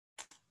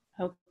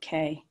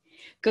Okay.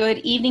 Good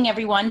evening,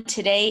 everyone.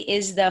 Today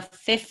is the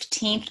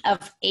 15th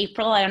of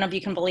April. I don't know if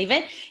you can believe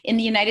it. In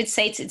the United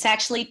States, it's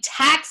actually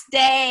tax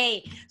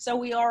day. So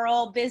we are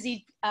all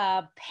busy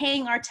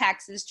paying our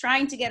taxes,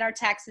 trying to get our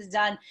taxes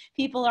done.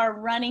 People are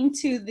running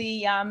to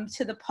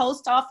the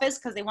post office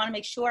because they want to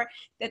make sure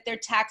that their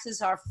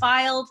taxes are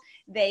filed.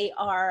 They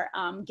are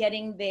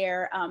getting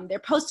their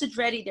postage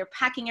ready. They're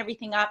packing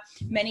everything up.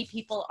 Many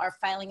people are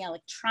filing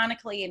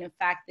electronically. And in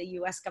fact, the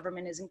US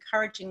government is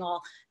encouraging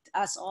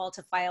us all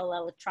to file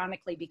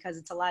electronically because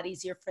it's a lot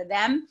easier for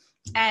them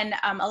and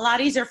a lot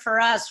easier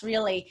for us,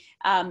 really.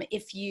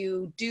 If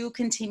you do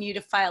continue to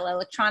file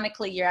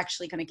electronically, you're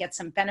actually going to get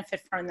some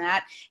benefit from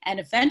that. And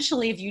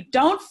eventually, if you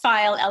don't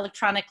file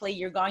electronically,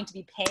 you're going to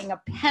be paying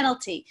a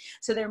penalty.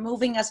 So they're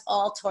moving us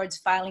all towards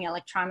filing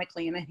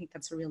electronically, and I think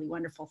that's a really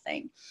wonderful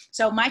thing.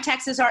 So my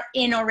taxes are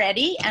in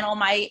already, and all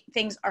my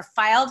things are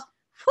filed.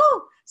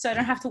 Whew! So I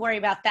don't have to worry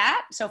about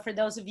that. So for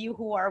those of you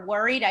who are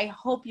worried, I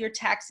hope your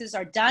taxes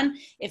are done.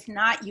 If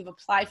not, you've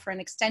applied for an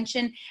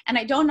extension. And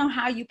I don't know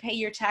how you pay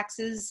your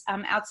taxes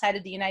outside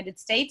of the United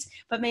States,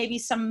 but maybe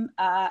some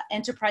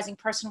enterprising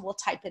person will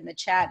type in the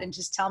chat and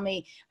just tell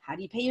me, how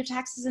do you pay your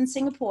taxes in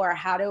Singapore?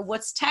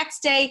 What's tax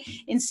day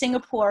in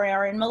Singapore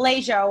or in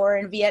Malaysia or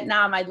in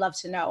Vietnam? I'd love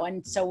to know.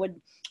 And so would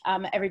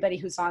everybody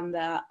who's on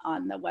the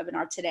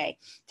webinar today.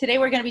 Today,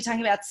 we're going to be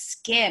talking about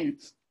skin.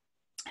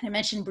 I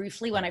mentioned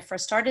briefly when I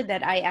first started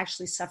that I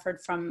actually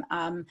suffered from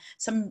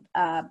some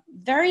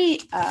very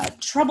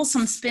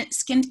troublesome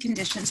skin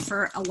conditions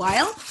for a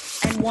while.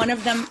 And one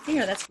of them,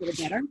 here, that's a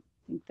little better.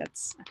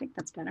 I think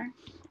that's better.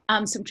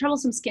 Some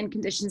troublesome skin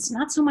conditions,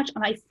 not so much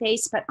on my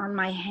face, but on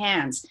my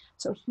hands.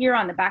 So here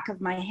on the back of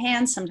my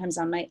hand, sometimes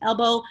on my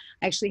elbow,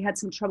 I actually had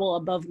some trouble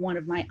above one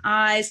of my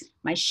eyes,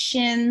 my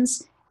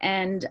shins,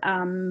 and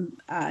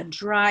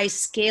dry,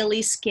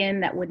 scaly skin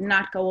that would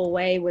not go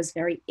away, was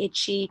very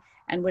itchy,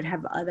 and would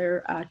have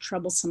other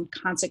troublesome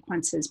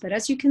consequences. But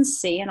as you can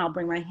see, and I'll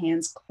bring my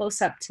hands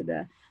close up to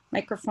the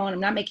microphone, I'm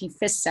not making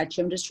fists at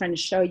you, I'm just trying to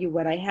show you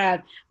what I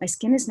have. My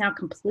skin is now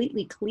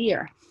completely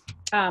clear.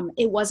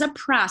 It was a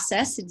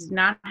process, it did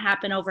not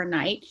happen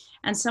overnight,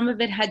 and some of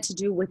it had to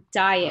do with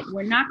diet.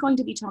 We're not going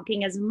to be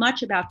talking as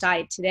much about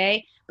diet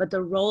today, but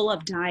the role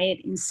of diet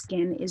in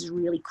skin is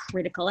really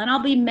critical. And I'll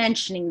be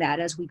mentioning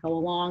that as we go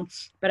along,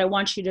 but I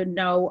want you to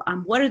know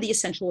what are the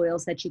essential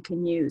oils that you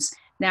can use.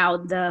 Now,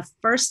 the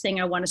first thing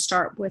I want to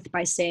start with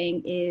by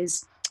saying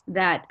is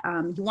that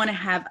you want to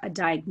have a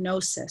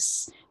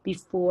diagnosis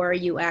before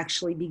you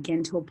actually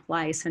begin to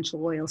apply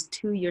essential oils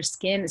to your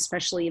skin,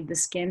 especially if the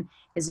skin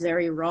is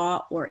very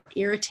raw or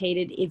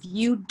irritated. If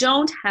you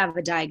don't have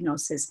a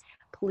diagnosis,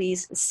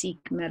 please seek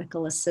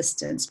medical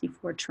assistance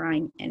before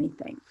trying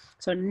anything.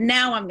 So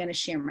now I'm going to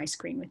share my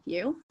screen with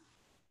you.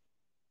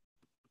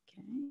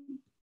 Okay.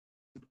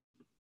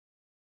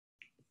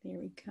 There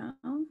we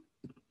go.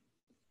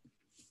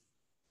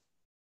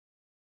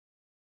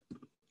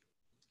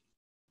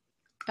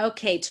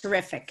 Okay,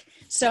 terrific.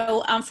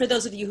 So for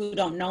those of you who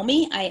don't know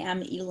me, I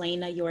am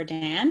Elena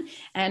Jordan,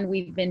 and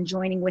we've been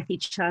joining with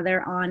each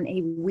other on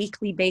a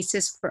weekly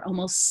basis for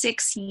almost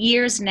 6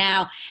 years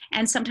now.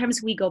 And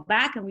sometimes we go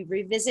back and we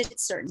revisit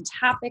certain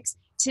topics.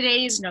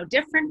 Today is no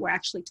different. We're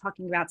actually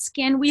talking about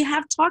skin. We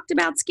have talked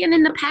about skin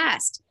in the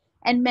past,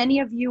 and many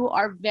of you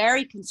are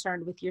very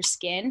concerned with your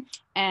skin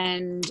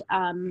and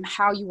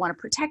how you want to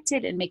protect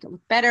it and make it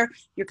look better.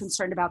 You're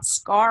concerned about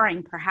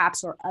scarring,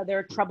 perhaps, or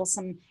other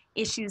troublesome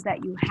issues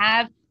that you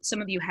have.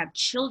 Some of you have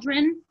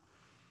children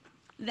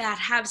that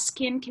have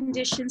skin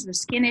conditions or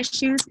skin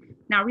issues.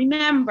 Now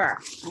remember,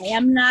 I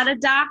am not a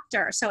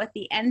doctor, so at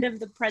the end of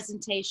the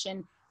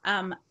presentation,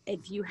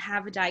 if you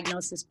have a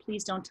diagnosis,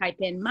 please don't type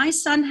in, my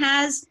son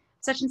has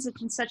such and such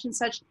and such and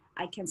such.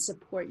 I can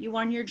support you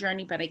on your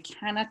journey, but I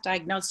cannot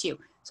diagnose you.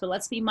 So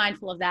let's be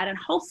mindful of that. And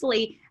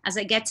hopefully, as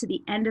I get to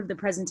the end of the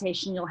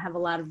presentation, you'll have a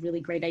lot of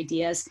really great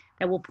ideas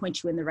that will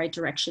point you in the right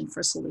direction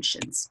for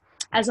solutions.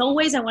 As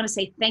always, I want to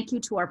say thank you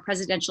to our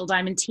Presidential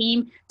Diamond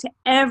team, to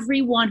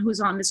everyone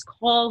who's on this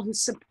call, who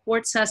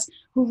supports us,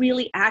 who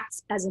really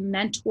acts as a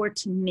mentor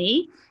to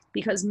me,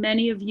 because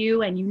many of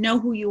you, and you know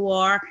who you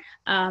are,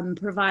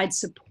 provide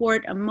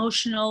support,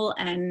 emotional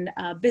and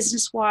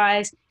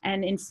business-wise,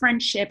 and in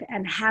friendship,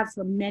 and have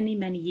for many,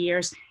 many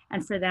years.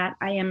 And for that,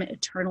 I am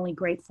eternally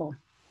grateful.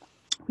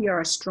 We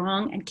are a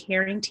strong and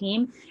caring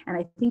team, and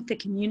I think the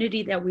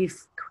community that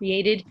we've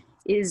created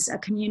is a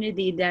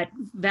community that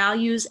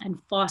values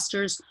and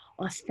fosters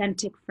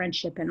authentic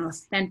friendship and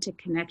authentic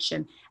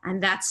connection.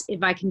 And that's,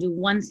 if I can do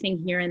one thing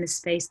here in this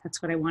space,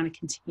 that's what I want to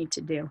continue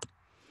to do.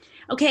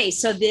 Okay,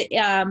 so the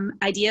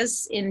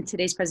ideas in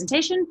today's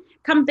presentation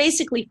come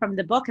basically from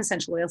the book,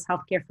 Essential Oils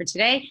Healthcare for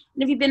Today.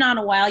 And if you've been on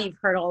a while, you've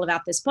heard all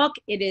about this book.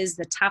 It is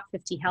the top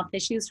 50 health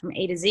issues from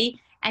A to Z.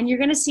 And you're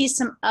going to see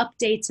some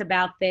updates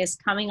about this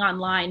coming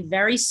online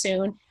very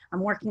soon. I'm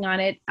working on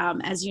it.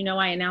 As you know,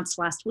 I announced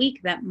last week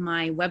that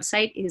my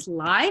website is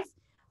live,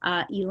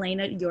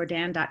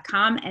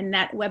 ElenaJordan.com. And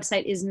that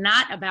website is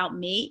not about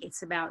me,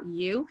 it's about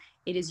you.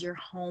 It is your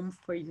home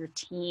for your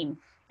team.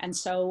 And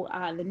so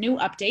the new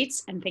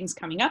updates and things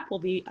coming up will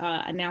be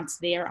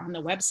announced there on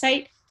the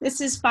website. This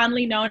is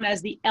fondly known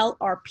as the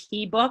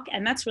LRP book,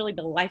 and that's really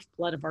the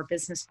lifeblood of our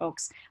business,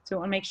 folks. So I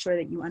want to make sure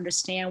that you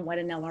understand what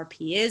an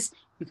LRP is.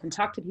 You can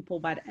talk to people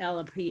about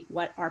LRP,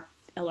 what our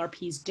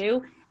LRPs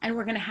do, and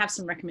we're going to have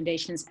some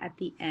recommendations at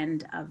the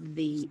end of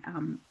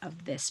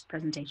this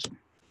presentation.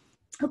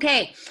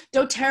 Okay,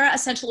 doTERRA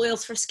essential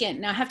oils for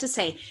skin. Now I have to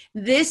say,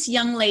 this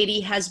young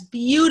lady has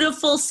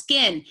beautiful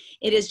skin.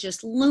 It is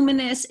just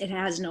luminous. It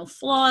has no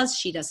flaws.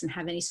 She doesn't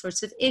have any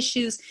sorts of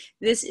issues.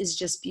 This is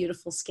just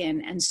beautiful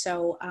skin. And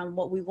so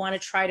what we want to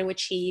try to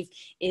achieve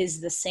is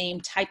the same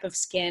type of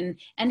skin.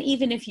 And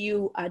even if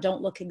you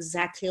don't look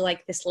exactly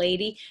like this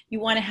lady,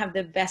 you want to have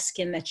the best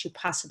skin that you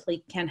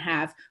possibly can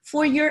have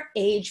for your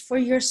age, for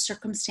your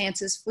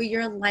circumstances, for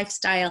your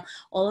lifestyle.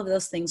 All of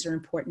those things are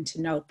important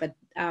to note. But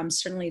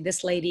certainly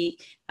this lady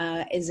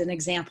is an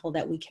example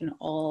that we can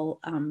all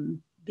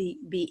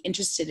be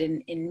interested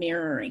in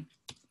mirroring.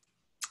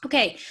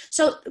 Okay,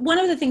 so one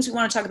of the things we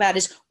want to talk about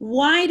is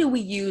why do we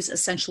use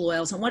essential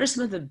oils and what are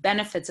some of the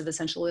benefits of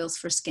essential oils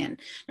for skin?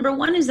 Number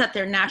one is that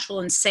they're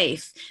natural and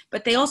safe,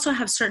 but they also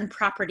have certain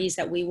properties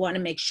that we want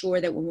to make sure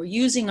that when we're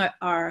using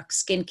our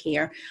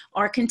skincare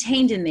are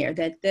contained in there,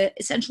 that the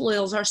essential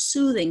oils are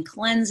soothing,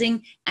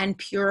 cleansing, and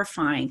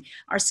purifying.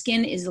 Our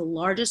skin is the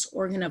largest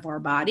organ of our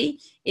body.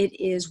 It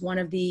is one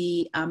of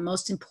the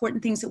most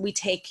important things that we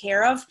take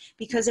care of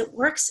because it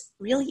works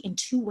really in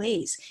two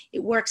ways.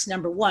 It works,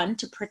 number one,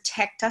 to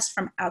protect us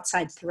from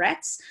outside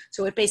threats.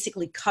 So it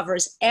basically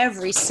covers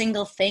every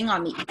single thing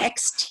on the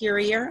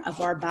exterior of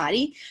our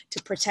body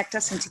to protect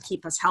us and to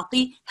keep us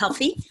healthy.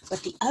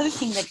 But the other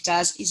thing that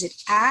does is it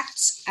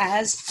acts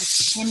as a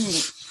chimney.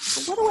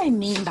 So what do I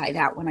mean by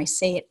that when I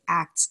say it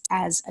acts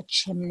as a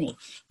chimney?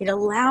 It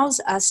allows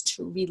us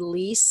to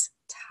release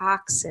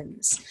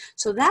toxins.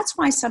 So that's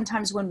why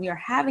sometimes when we are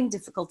having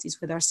difficulties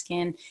with our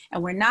skin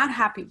and we're not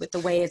happy with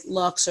the way it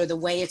looks or the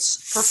way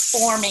it's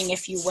performing,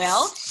 if you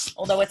will,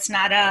 although it's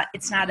not a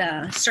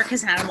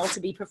circus animal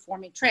to be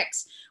performing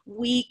tricks,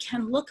 we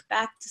can look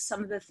back to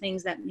some of the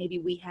things that maybe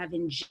we have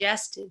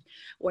ingested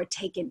or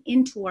taken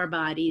into our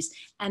bodies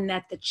and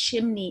that the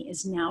chimney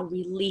is now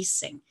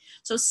releasing.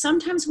 So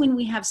sometimes when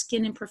we have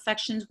skin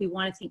imperfections, we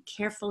want to think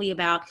carefully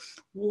about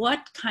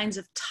what kinds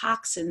of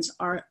toxins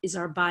is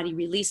our body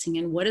releasing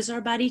and what is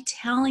our body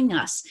telling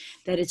us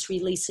that it's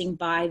releasing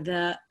by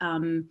the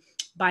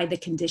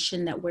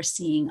condition that we're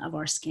seeing of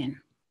our skin.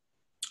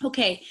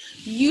 Okay,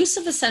 use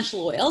of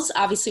essential oils.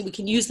 Obviously, we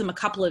can use them a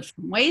couple of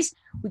different ways.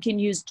 We can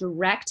use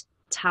direct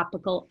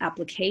topical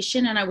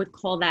application, and I would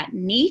call that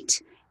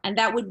neat. And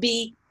that would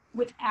be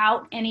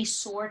without any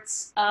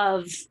sorts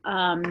of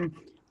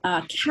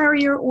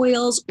carrier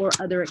oils or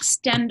other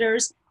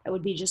extenders. That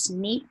would be just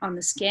neat on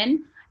the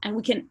skin. And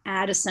we can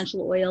add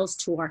essential oils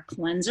to our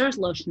cleansers,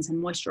 lotions,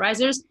 and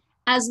moisturizers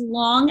as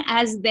long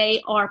as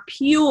they are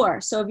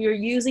pure. So if you're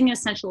using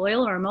essential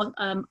oil or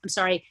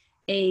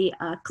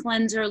a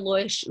cleanser,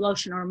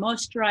 lotion, or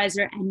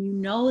moisturizer, and you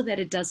know that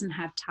it doesn't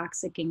have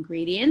toxic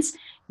ingredients,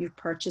 you've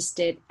purchased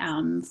it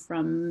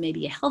from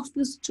maybe a health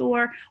food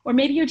store, or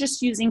maybe you're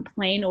just using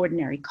plain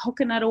ordinary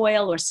coconut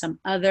oil or some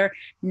other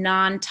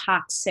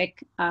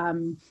non-toxic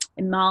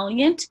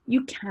emollient,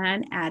 you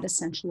can add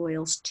essential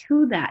oils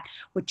to that.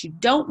 What you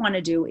don't want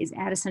to do is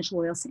add essential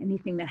oils to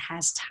anything that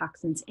has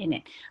toxins in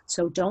it.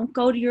 So don't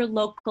go to your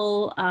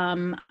local,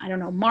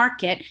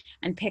 market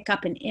and pick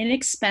up an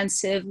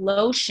inexpensive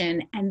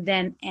lotion and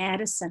then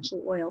add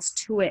essential oils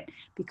to it,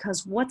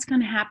 because what's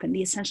going to happen?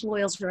 The essential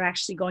oils are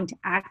actually going to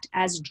act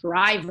as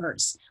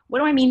drivers. What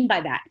do I mean by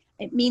that?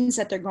 It means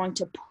that they're going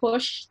to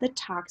push the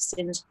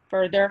toxins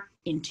further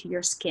into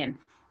your skin.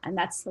 And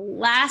that's the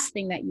last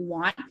thing that you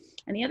want.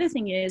 And the other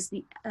thing is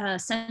the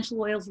essential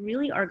oils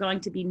really are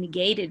going to be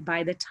negated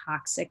by the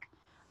toxic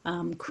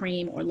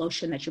cream or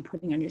lotion that you're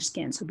putting on your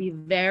skin. So be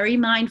very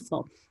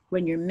mindful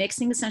when you're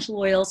mixing essential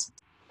oils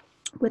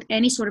with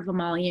any sort of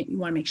emollient. You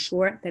want to make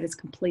sure that it's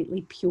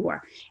completely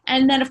pure.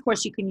 And then, of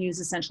course, you can use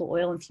essential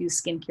oil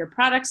infused skincare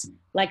products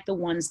like the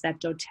ones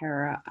that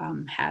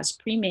doTERRA has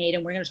pre-made.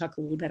 And we're going to talk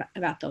a little bit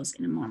about those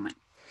in a moment.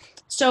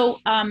 So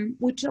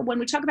when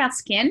we talk about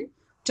skin,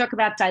 talk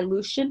about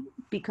dilution,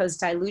 because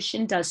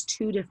dilution does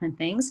two different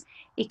things.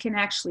 It can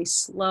actually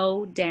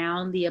slow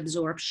down the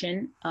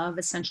absorption of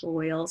essential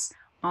oils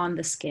on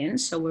the skin.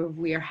 So if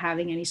we are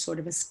having any sort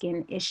of a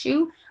skin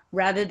issue,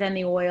 rather than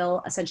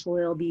the essential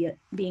oil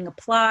being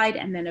applied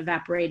and then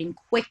evaporating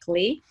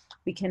quickly,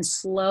 we can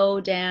slow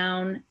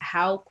down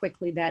how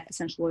quickly that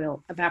essential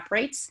oil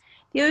evaporates.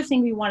 The other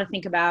thing we want to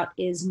think about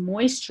is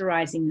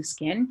moisturizing the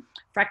skin.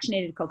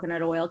 Fractionated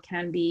coconut oil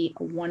can be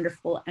a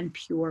wonderful and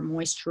pure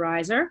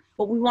moisturizer.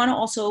 But we want to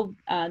also,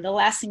 the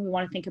last thing we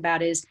want to think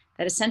about is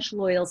that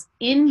essential oils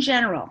in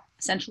general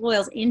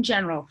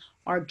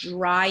are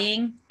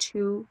drying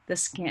to the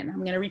skin. I'm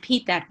going to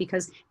repeat that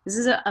because this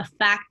is a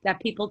fact that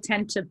people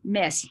tend to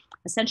miss.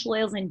 Essential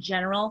oils in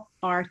general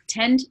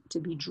tend to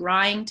be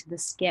drying to the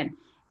skin.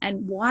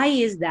 And why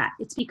is that?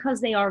 It's because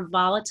they are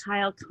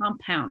volatile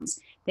compounds.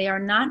 They are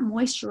not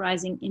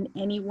moisturizing in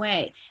any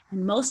way.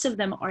 And most of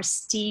them are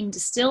steam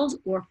distilled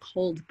or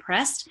cold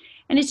pressed.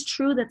 And it's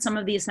true that some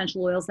of the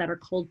essential oils that are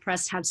cold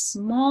pressed have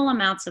small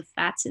amounts of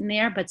fats in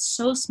there, but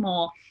so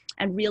small.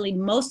 And really,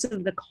 most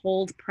of the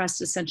cold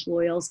pressed essential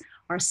oils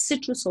are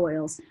citrus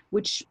oils,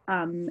 which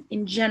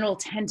in general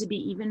tend to be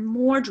even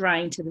more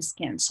drying to the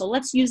skin. So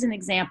let's use an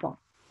example.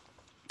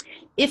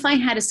 If I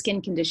had a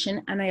skin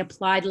condition and I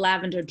applied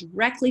lavender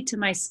directly to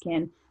my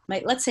skin,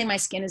 let's say my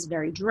skin is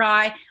very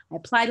dry, I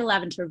apply the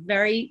lavender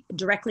very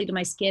directly to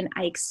my skin,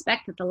 I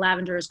expect that the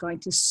lavender is going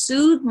to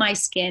soothe my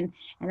skin,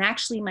 and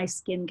actually my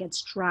skin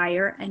gets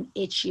drier and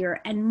itchier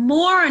and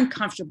more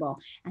uncomfortable.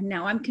 And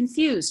now I'm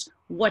confused.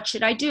 What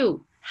should I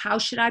do? How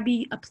should I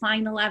be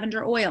applying the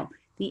lavender oil?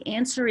 The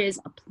answer is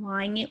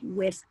applying it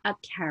with a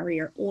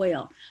carrier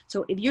oil.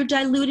 So if you're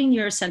diluting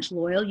your essential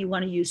oil, you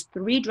want to use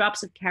 3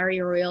 drops of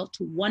carrier oil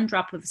to 1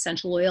 drop of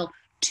essential oil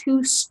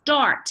to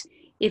start.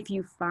 If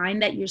you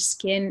find that your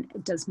skin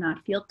does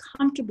not feel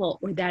comfortable,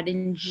 or that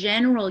in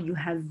general you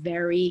have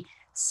very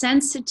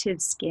sensitive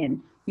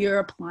skin, you're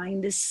applying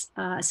this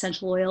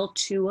essential oil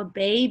to a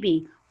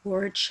baby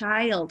or a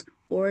child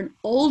or an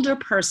older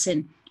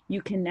person,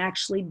 you can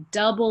actually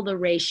double the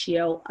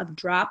ratio of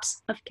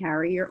drops of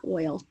carrier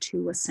oil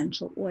to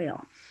essential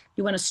oil.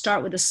 You want to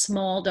start with a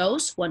small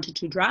dose, 1 to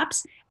 2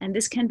 drops, and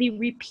this can be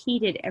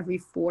repeated every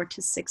 4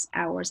 to 6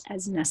 hours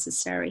as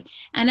necessary.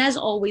 And as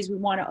always, we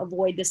want to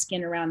avoid the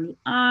skin around the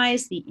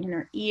eyes, the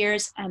inner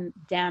ears, and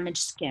damaged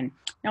skin.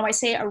 Now, I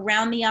say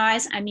around the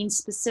eyes, I mean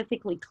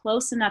specifically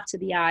close enough to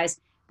the eyes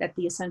that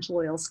the essential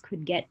oils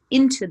could get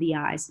into the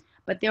eyes.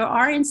 But there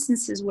are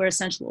instances where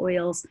essential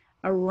oils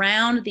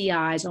around the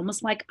eyes,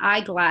 almost like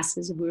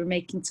eyeglasses, if we were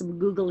making some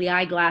googly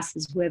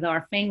eyeglasses with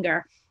our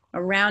finger,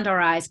 around our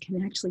eyes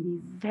can actually be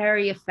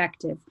very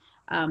effective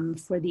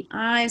for the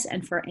eyes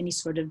and for any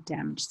sort of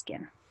damaged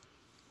skin.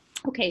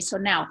 Okay, so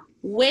now,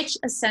 which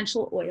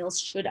essential oils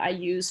should I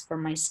use for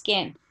my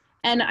skin?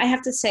 And I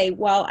have to say,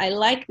 while I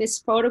like this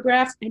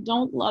photograph, I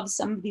don't love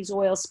some of these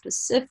oils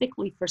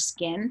specifically for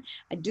skin.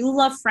 I do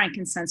love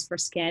frankincense for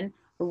skin.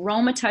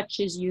 Aroma Touch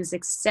is used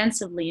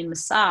extensively in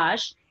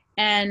massage.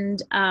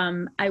 And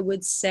I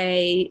would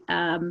say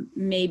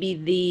maybe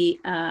the,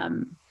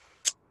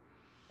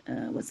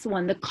 what's the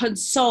one? The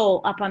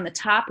Console up on the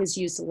top is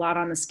used a lot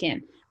on the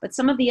skin. But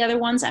some of the other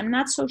ones, I'm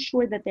not so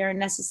sure that they're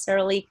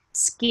necessarily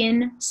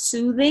skin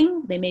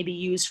soothing. They may be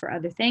used for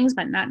other things,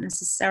 but not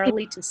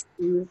necessarily to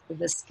soothe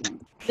the skin.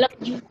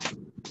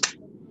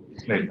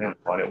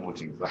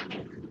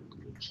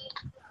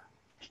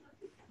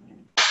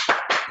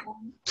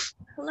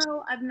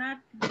 Hello, I'm not...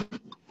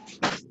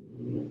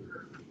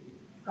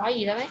 Nói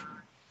gì đó bé?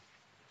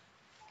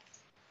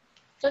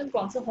 Trên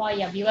quảng sư hoa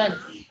dạo biểu ơn.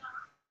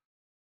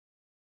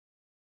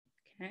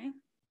 Okay.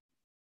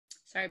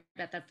 Sorry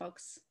about that,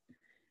 folks.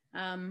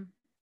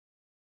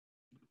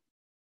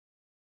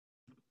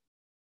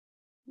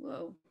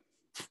 Whoa.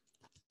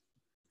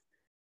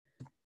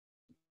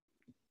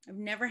 I've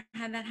never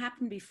had that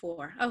happen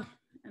before. Oh,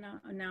 now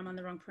I'm on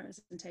the wrong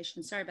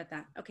presentation. Sorry about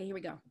that. Okay, here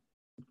we go.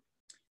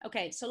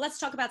 Okay, so let's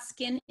talk about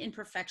skin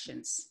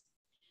imperfections.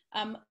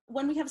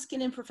 When we have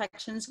skin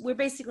imperfections, we're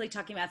basically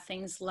talking about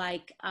things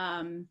like,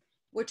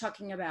 we're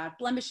talking about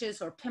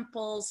blemishes or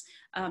pimples.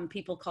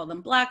 People call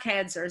them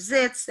blackheads or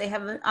zits. They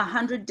have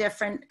 100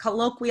 different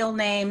colloquial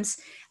names.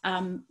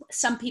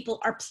 Some people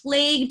are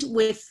plagued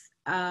with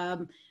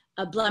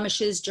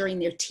blemishes during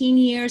their teen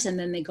years and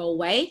then they go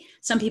away.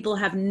 Some people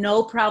have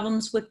no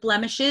problems with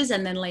blemishes,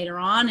 and then later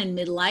on in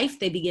midlife,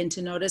 they begin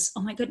to notice, oh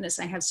my goodness,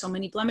 I have so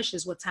many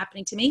blemishes, what's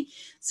happening to me?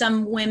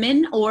 Some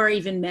women or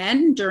even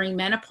men during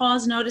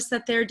menopause notice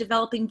that they're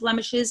developing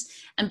blemishes,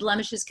 and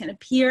blemishes can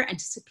appear and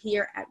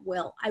disappear at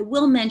will. I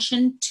will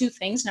mention 2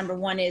 things. Number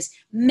 1 is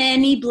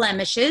many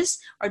blemishes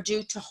are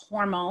due to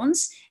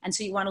hormones. And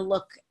so you want to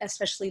look,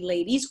 especially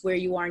ladies, where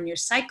you are in your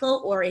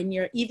cycle or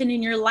even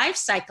in your life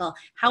cycle.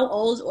 How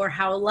old or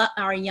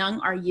how young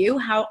are you?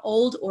 How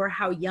old or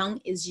how young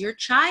is your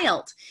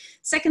child?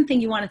 Second thing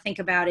you want to think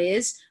about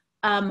is,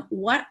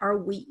 what are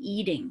we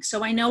eating?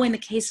 So I know in the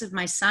case of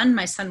my son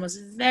was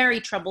very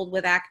troubled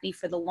with acne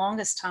for the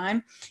longest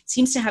time.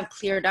 Seems to have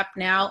cleared up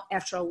now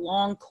after a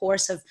long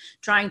course of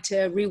trying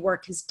to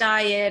rework his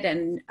diet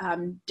and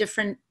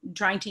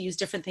trying to use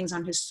different things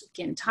on his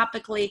skin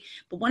topically.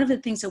 But one of the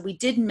things that we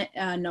did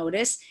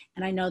notice,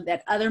 and I know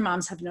that other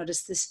moms have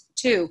noticed this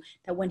too,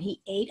 that when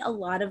he ate a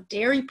lot of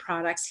dairy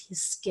products, his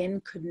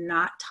skin could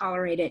not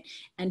tolerate it,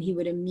 and he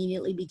would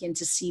immediately begin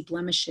to see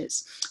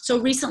blemishes. So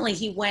recently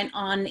he went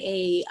on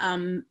a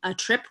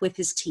trip with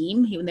his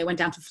team. They went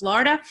down to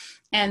Florida,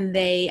 and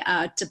they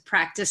to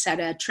practice at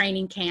a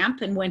training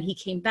camp. And when he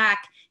came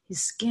back,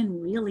 his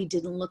skin really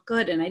didn't look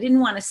good. And I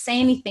didn't want to say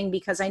anything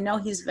because I know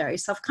he's very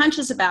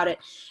self-conscious about it.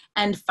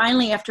 And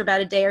finally, after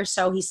about a day or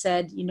so, he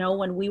said, you know,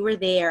 when we were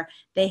there,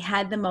 they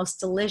had the most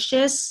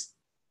delicious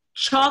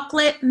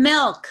chocolate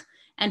milk.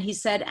 And he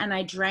said, and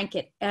I drank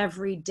it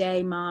every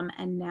day, Mom,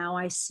 and now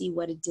I see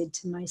what it did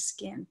to my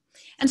skin.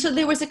 And so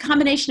there was a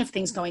combination of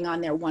things going on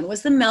there. One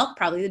was the milk,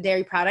 probably the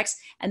dairy products,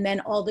 and then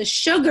all the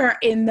sugar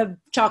in the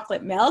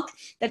chocolate milk.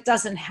 That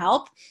doesn't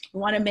help. We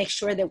want to make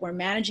sure that we're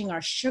managing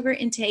our sugar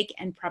intake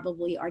and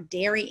probably our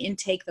dairy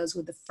intake. Those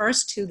were the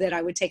first two that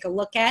I would take a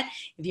look at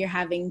if you're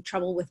having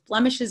trouble with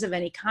blemishes of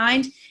any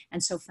kind.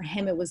 And so for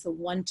him, it was the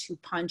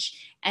 1-2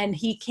 punch. And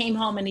he came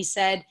home and he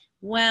said,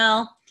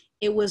 well,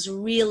 it was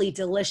really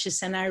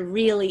delicious and I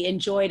really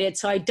enjoyed it.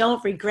 So I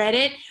don't regret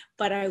it,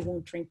 but I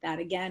won't drink that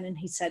again. And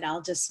he said,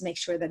 I'll just make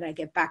sure that I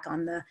get back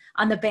on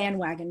the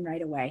bandwagon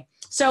right away.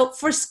 So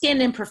for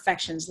skin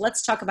imperfections,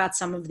 let's talk about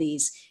some of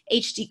these.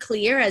 HD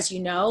Clear, as you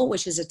know,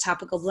 which is a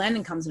topical blend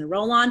and comes in a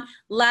roll-on,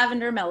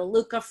 lavender,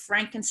 melaleuca,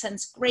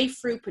 frankincense,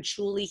 grapefruit,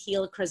 patchouli,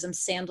 helichrysum,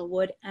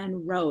 sandalwood,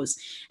 and rose.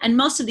 And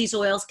most of these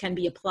oils can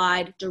be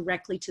applied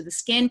directly to the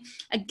skin.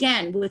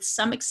 Again, with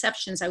some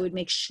exceptions, I would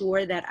make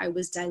sure that I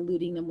was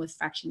diluting them with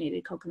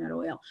fractionated coconut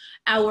oil.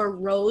 Our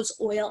rose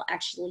oil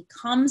actually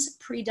comes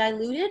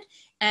pre-diluted,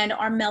 and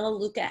our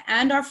melaleuca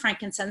and our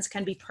frankincense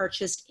can be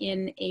purchased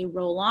in a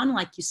roll-on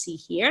like you see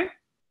here.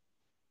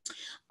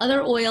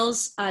 Other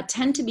oils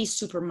tend to be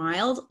super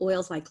mild,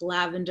 oils like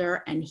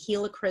lavender and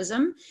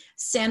helichrysum.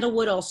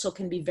 Sandalwood also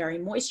can be very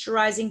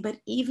moisturizing, but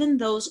even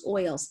those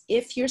oils,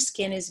 if your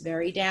skin is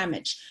very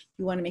damaged,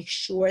 you want to make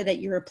sure that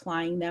you're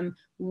applying them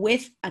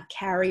with a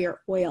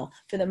carrier oil.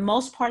 For the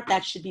most part,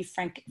 that should be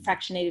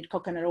fractionated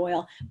coconut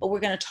oil, but we're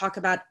going to talk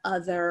about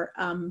other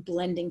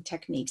blending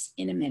techniques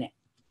in a minute.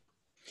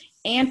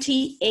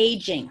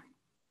 Anti-aging.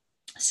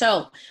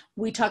 So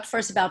we talked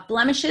first about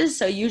blemishes,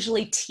 so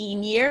usually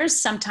teen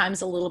years,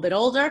 sometimes a little bit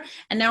older.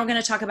 And now we're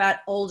going to talk about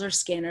older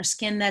skin, or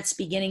skin that's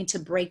beginning to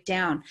break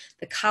down.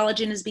 The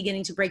collagen is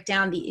beginning to break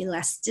down. The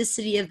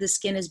elasticity of the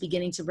skin is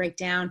beginning to break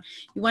down.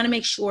 You want to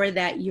make sure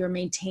that you're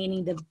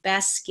maintaining the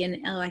best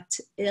skin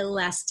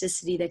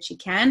elasticity that you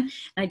can.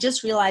 And I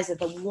just realized that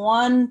the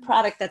one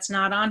product that's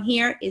not on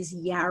here is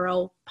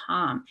Yarrow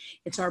Palm.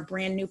 It's our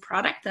brand new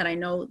product that I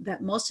know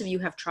that most of you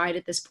have tried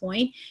at this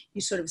point.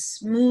 You sort of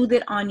smooth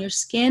it on your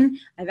skin.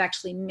 I've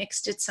actually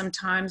mixed it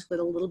sometimes with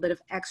a little bit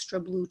of extra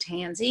blue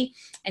tansy.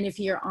 And if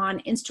you're on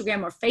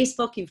Instagram or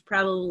Facebook, you've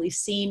probably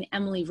seen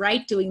Emily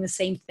Wright doing the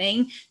same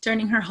thing,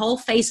 turning her whole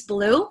face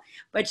blue.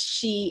 But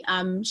she's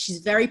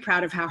very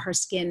proud of how her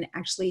skin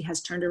actually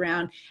has turned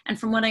around. And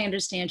from what I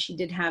understand, she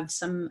did have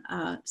some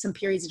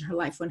periods in her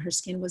life when her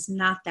skin was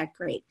not that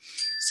great.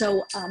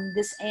 So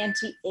this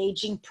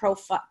anti-aging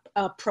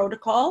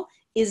protocol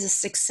is a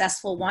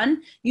successful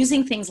one,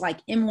 using things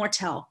like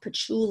Immortelle,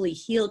 patchouli,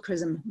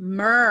 helichrysum,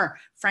 myrrh,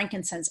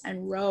 frankincense,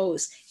 and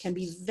rose can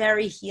be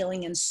very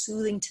healing and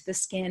soothing to the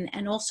skin,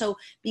 and also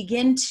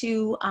begin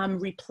to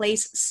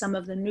replace some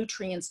of the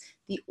nutrients,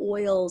 the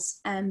oils,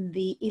 and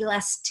the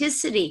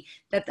elasticity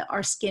that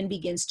our skin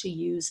begins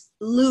to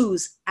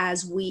lose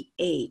as we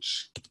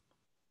age.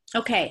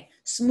 Okay,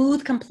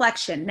 smooth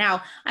complexion.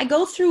 Now, I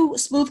go through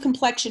smooth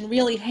complexion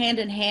really hand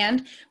in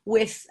hand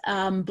with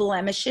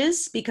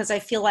blemishes, because I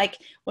feel like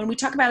when we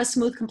talk about a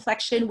smooth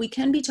complexion, we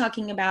can be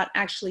talking about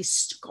actually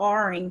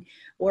scarring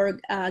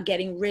or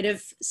getting rid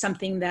of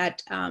something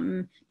that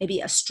maybe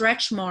a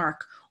stretch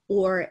mark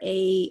or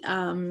a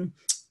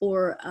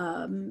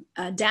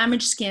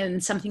damaged skin,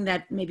 something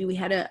that maybe we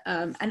had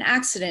an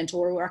accident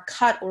or a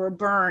cut or a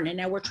burn, and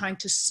now we're trying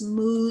to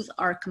smooth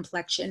our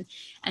complexion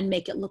and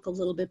make it look a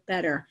little bit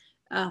better.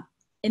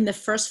 In the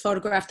first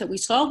photograph that we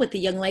saw with the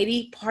young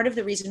lady, part of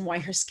the reason why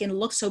her skin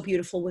looked so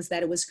beautiful was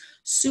that it was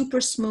super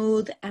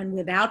smooth and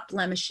without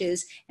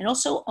blemishes, and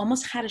also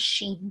almost had a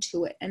sheen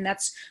to it. And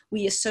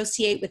we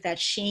associate with that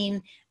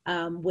sheen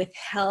with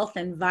health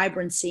and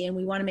vibrancy, and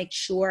we want to make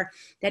sure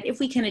that if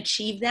we can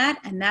achieve that,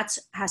 and that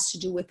has to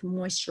do with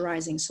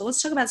moisturizing. So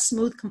let's talk about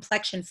smooth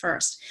complexion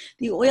first.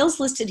 The oils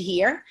listed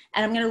here,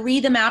 and I'm going to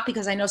read them out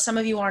because I know some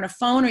of you are on a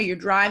phone or you're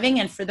driving,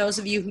 and for those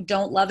of you who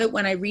don't love it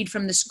when I read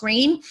from the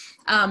screen,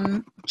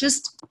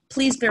 just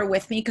please bear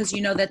with me, because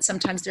you know that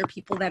sometimes there are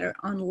people that are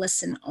on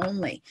listen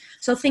only.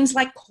 So things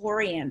like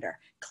coriander,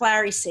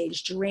 clary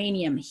sage,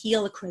 geranium,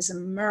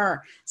 helichrysum,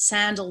 myrrh,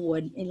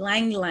 sandalwood,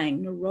 ylang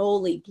ylang,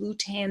 neroli, blue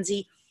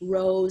tansy,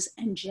 rose,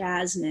 and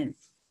jasmine.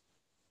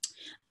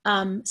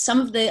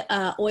 Some of the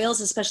oils,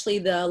 especially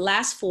the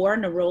last four,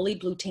 neroli,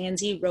 blue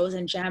tansy, rose,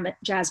 and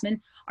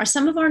jasmine, are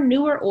some of our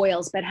newer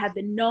oils that have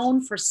been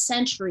known for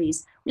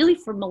centuries, really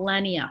for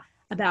millennia,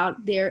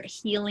 about their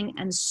healing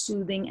and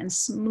soothing and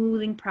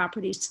smoothing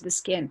properties to the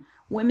skin.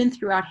 Women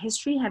throughout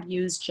history have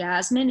used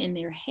jasmine in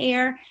their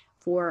hair,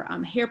 for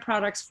hair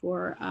products,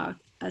 for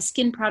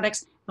skin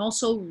products, and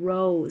also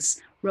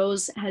rose.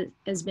 Rose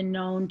has been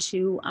known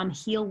to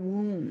heal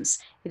wounds.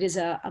 It is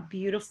a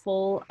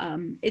beautiful,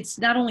 it's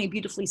not only a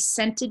beautifully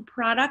scented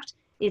product,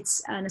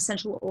 it's an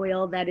essential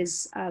oil that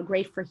is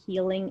great for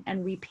healing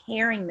and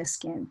repairing the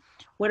skin.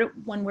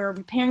 When we're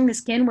repairing the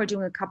skin, we're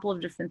doing a couple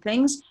of different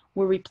things.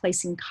 We're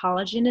replacing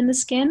collagen in the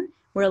skin.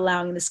 We're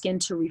allowing the skin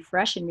to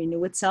refresh and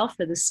renew itself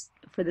for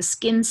the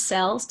skin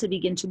cells to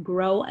begin to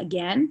grow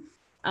again.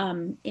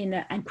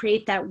 and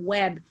create that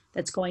web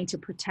that's going to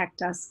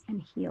protect us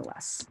and heal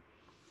us.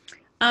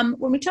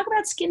 When we talk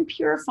about skin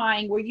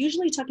purifying, we're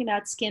usually talking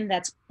about skin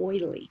that's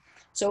oily.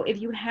 So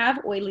if you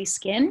have oily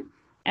skin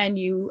and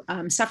you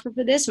suffer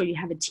for this, or you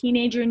have a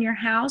teenager in your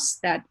house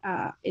that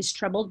is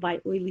troubled by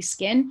oily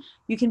skin,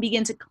 you can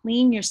begin to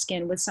clean your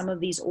skin with some of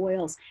these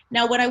oils.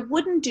 Now, what I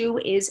wouldn't do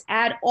is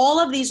add all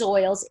of these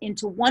oils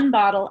into one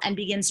bottle and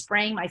begin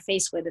spraying my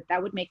face with it.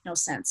 That would make no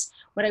sense.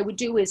 What I would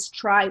do is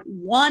try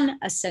one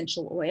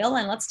essential oil,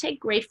 and let's take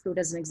grapefruit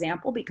as an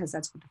example because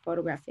that's what the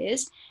photograph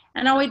is,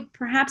 and I would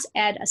perhaps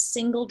add a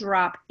single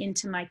drop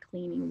into my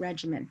cleaning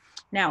regimen.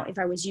 Now, if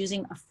I was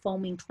using a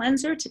foaming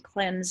cleanser to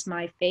cleanse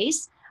my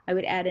face, I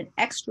would add an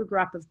extra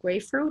drop of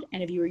grapefruit,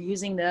 and if you were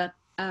using the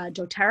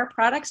doTERRA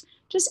products,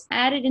 just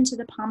add it into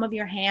the palm of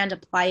your hand,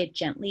 apply it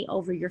gently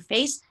over your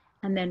face,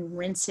 and then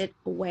rinse it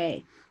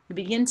away. You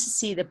begin to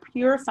see the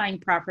purifying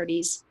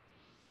properties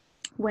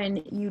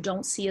when you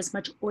don't see as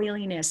much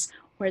oiliness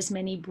or as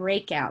many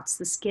breakouts.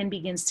 The skin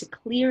begins to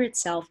clear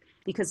itself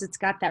because it's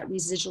got that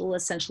residual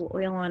essential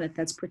oil on it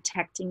that's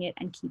protecting it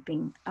and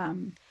keeping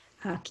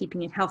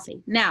it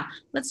healthy. Now,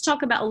 let's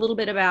talk about a little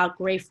bit about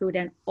grapefruit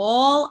and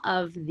all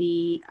of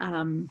the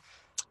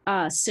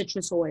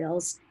citrus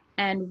oils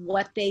and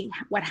what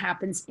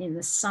happens in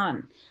the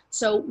sun.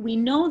 So we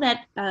know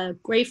that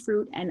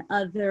grapefruit and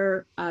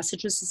other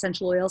citrus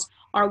essential oils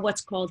are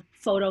what's called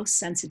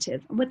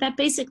photosensitive. And what that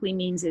basically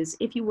means is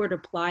if you were to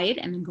apply it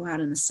and then go out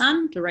in the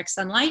sun, direct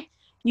sunlight,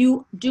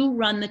 you do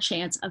run the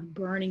chance of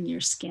burning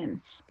your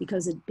skin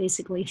because it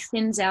basically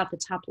thins out the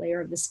top layer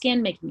of the skin,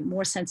 making it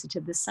more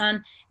sensitive to the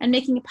sun and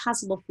making it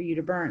possible for you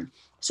to burn.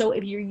 So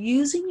if you're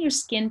using your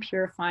skin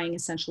purifying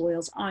essential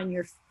oils on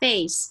your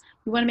face,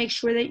 you want to make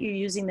sure that you're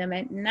using them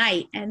at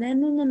night. And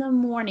then in the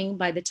morning,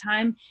 by the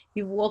time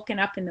you've woken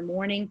up in the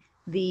morning,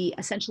 the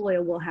essential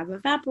oil will have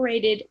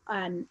evaporated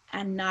and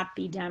not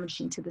be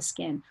damaging to the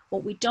skin.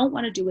 What we don't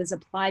want to do is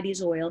apply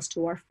these oils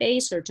to our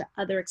face or to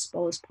other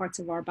exposed parts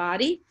of our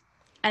body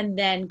and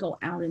then go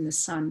out in the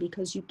sun,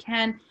 because you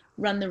can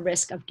run the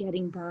risk of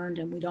getting burned,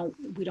 and we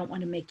don't want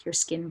to make your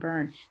skin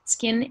burn.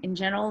 Skin in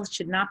general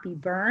should not be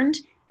burned.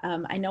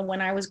 I know when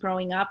I was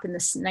growing up in the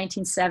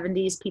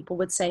 1970s, people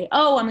would say,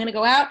 oh, I'm going to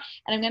go out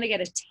and I'm going to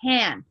get a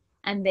tan.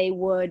 And they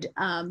would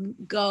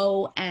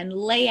go and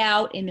lay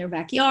out in their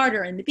backyard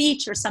or in the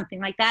beach or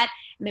something like that.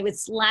 And they would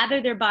slather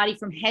their body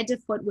from head to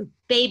foot with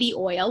baby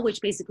oil,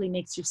 which basically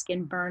makes your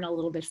skin burn a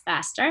little bit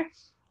faster.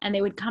 And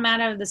they would come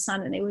out of the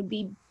sun and they would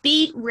be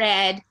beet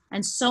red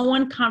and so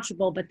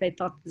uncomfortable, but they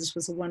thought this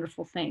was a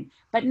wonderful thing.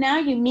 But now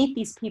you meet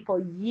these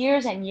people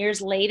years and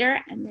years later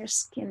and their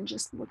skin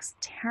just looks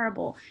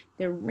terrible.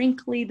 They're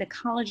wrinkly, the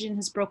collagen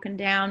has broken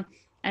down.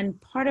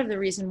 And part of the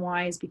reason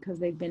why is because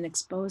they've been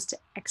exposed to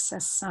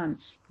excess sun.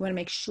 You want to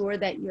make sure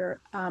that you're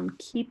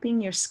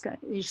keeping your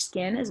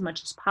skin as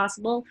much as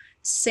possible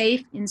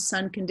safe in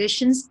sun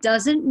conditions.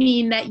 Doesn't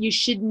mean that you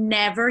should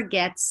never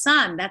get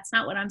sun. That's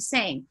not what I'm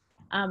saying.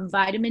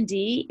 Vitamin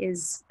D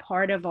is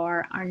part of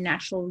our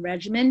natural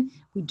regimen.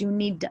 We do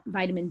need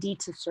vitamin D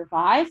to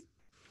survive.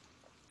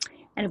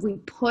 And if we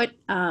put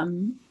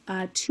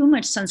too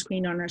much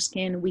sunscreen on our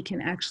skin, we can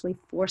actually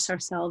force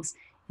ourselves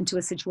into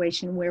a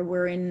situation where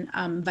we're in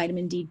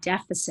vitamin D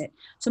deficit.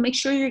 So make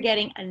sure you're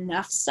getting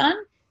enough sun,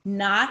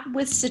 not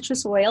with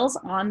citrus oils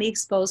on the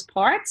exposed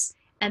parts,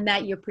 and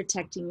that you're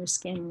protecting your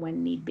skin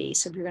when need be.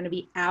 So if you're going to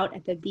be out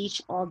at the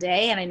beach all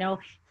day, and I know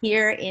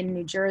here in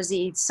New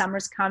Jersey,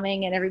 summer's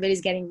coming and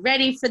everybody's getting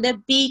ready for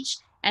the beach,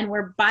 and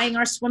we're buying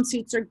our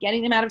swimsuits or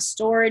getting them out of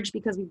storage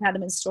because we've had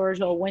them in storage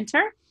all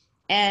winter.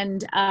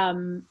 And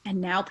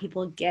now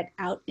people get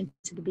out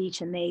into the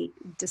beach and they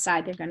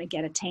decide they're going to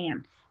get a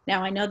tan.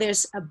 Now, I know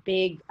there's a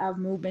big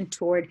movement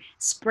toward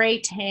spray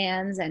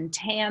tans and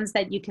tans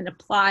that you can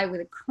apply with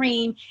a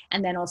cream,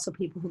 and then also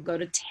people who go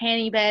to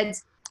tanning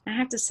beds. I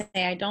have to say,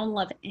 I don't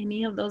love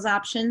any of those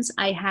options.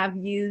 I have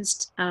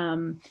used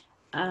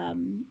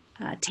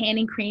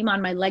tanning cream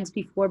on my legs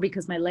before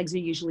because my legs are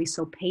usually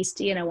so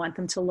pasty and I want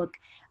them to look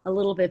a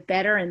little bit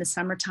better in the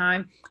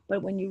summertime.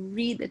 But when you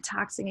read the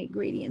toxic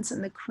ingredients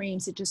in the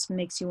creams, it just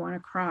makes you want to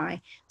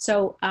cry.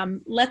 So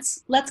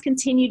let's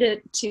continue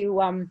to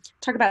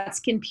talk about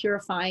skin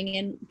purifying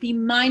and be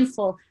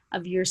mindful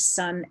of your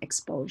sun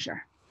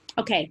exposure.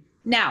 Okay,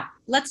 now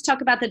let's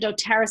talk about the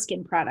doTERRA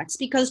skin products,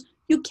 because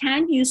you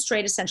can use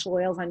straight essential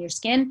oils on your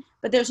skin,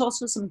 but there's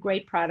also some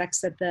great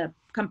products that the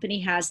company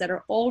has that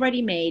are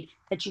already made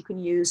that you can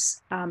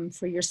use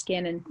for your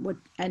skin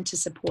and to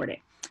support it.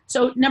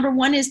 So number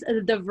one is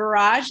the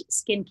Virage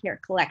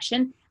Skincare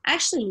Collection. I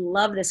actually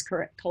love this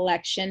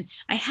collection.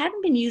 I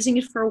haven't been using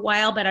it for a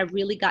while, but I've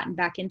really gotten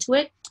back into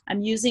it.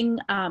 I'm using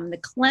the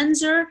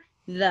cleanser,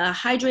 the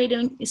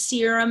hydrating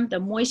serum, the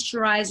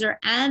moisturizer,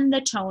 and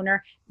the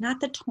toner. Not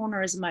the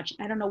toner as much.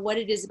 I don't know what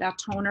it is about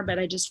toner, but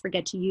I just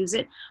forget to use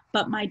it.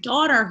 But my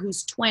daughter,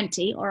 who's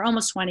 20 or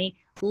almost 20,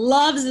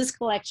 loves this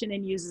collection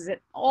and uses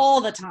it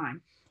all the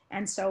time.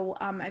 And so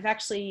I've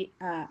actually,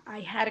 I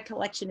had a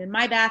collection in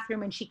my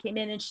bathroom, and she came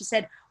in and she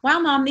said, wow,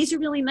 Mom, these are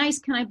really nice.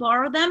 Can I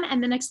borrow them?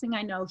 And the next thing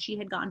I know, she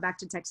had gone back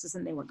to Texas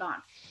and they were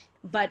gone.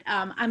 But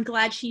I'm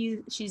glad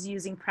she's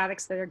using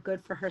products that are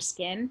good for her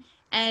skin.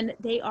 And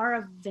they are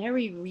a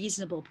very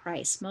reasonable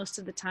price. Most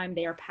of the time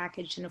they are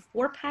packaged in a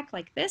 4-pack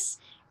like this,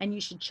 and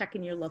you should check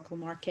in your local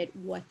market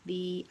what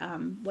the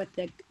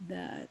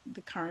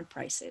current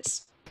price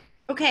is.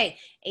 Okay,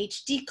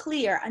 HD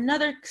Clear,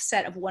 another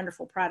set of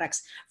wonderful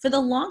products. For the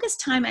longest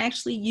time, I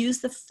actually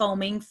used the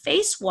foaming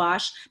face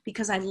wash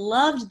because I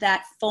loved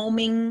that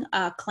foaming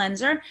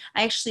cleanser.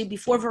 I actually,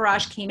 before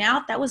Virage came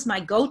out, that was my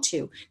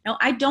go-to. Now,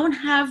 I don't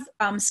have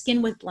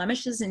skin with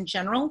blemishes in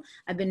general.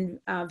 I've been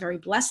very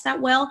blessed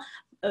that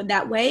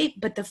way,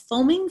 but the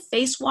foaming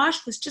face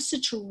wash was just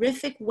a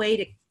terrific way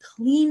to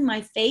clean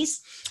my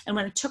face. And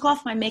when I took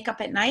off my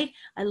makeup at night,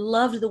 I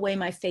loved the way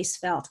my face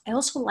felt. I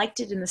also liked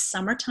it in the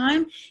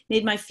summertime,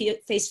 made my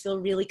face feel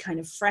really kind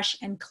of fresh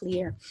and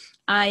clear.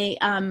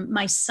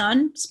 My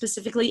son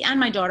specifically and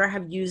my daughter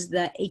have used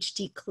the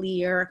HD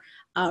Clear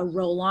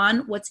roll-on.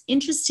 What's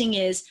interesting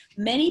is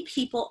many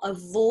people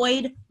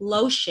avoid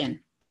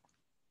lotion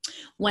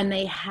when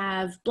they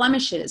have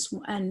blemishes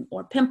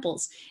or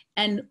pimples.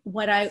 And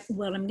what I'm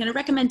going to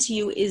recommend to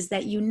you is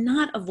that you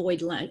not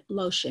avoid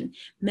lotion.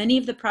 Many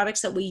of the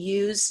products that we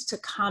use to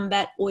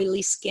combat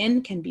oily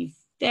skin can be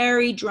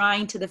very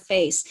drying to the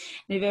face.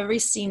 And if you've ever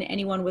seen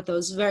anyone with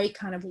those very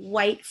kind of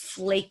white,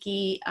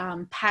 flaky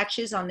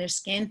patches on their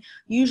skin,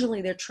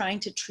 usually they're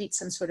trying to treat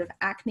some sort of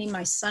acne.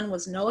 My son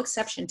was no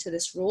exception to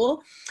this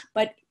rule,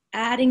 but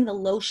adding the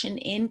lotion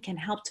in can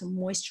help to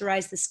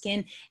moisturize the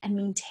skin and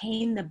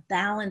maintain the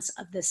balance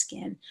of the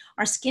skin.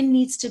 Our skin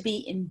needs to be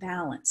in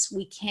balance.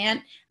 We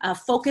can't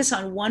focus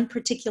on one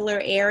particular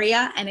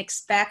area and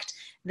expect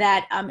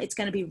that it's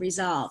going to be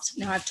resolved.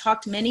 Now, I've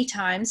talked many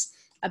times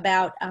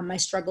about my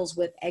struggles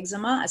with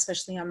eczema,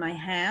 especially on my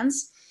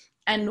hands.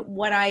 And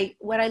what I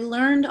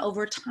learned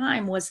over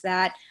time was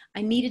that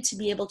I needed to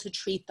be able to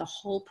treat the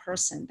whole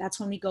person. That's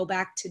when we go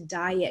back to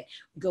diet,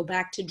 we go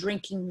back to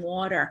drinking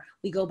water,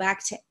 we go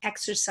back to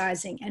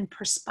exercising and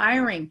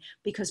perspiring,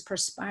 because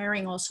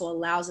perspiring also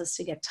allows us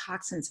to get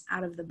toxins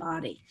out of the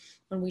body.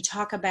 When we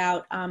talk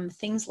about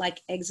things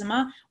like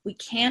eczema, we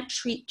can't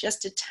treat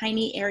just a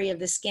tiny area of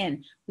the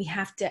skin. We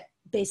have to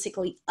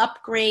basically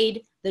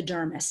upgrade the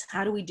dermis.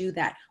 How do we do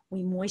that?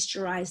 We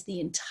moisturize the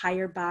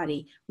entire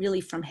body,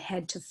 really from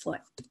head to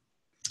foot.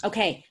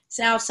 Okay,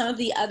 so now some of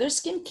the other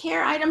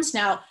skincare items.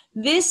 Now,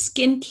 this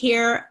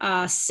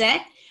skincare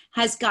set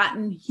has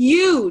gotten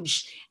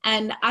huge.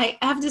 And I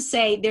have to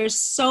say, there's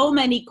so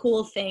many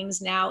cool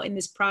things now in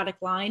this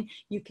product line.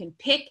 You can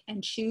pick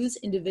and choose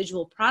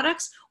individual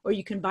products, or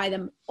you can buy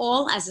them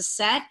all as a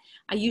set.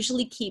 I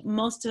usually keep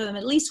most of them,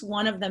 at least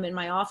one of them, in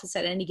my office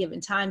at any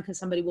given time because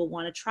somebody will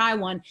want to try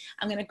one.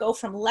 I'm going to go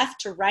from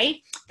left to right.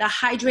 The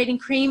hydrating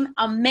cream,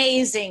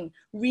 amazing,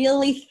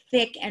 really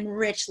thick and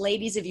rich.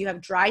 Ladies, if you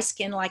have dry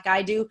skin like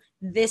I do,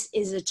 this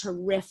is a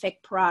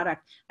terrific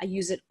product. I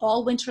use it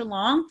all winter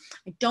long.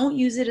 I don't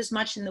use it as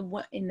much in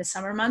the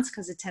summer months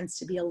because it tends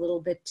to be a little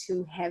bit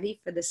too heavy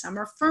for the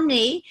summer for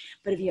me.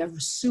 But if you have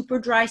super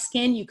dry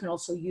skin, you can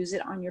also use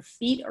it on your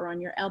feet or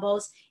on your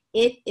elbows.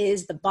 It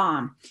is the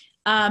bomb.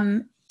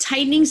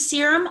 Tightening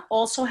serum,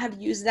 also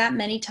have used that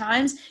many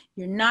times.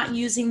 You're not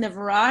using the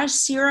Virage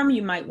serum,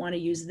 you might want to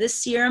use this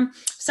serum.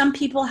 Some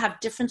people have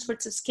different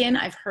sorts of skin.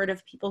 I've heard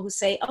of people who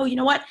say, oh, you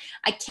know what?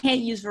 I can't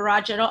use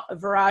Virage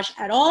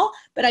at all,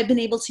 but I've been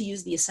able to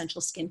use the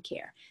Essential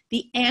Skincare.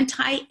 The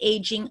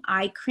anti-aging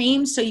eye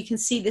cream. So you can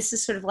see this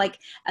is sort of like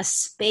a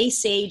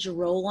space age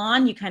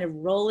roll-on. You kind of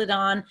roll it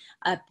on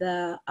at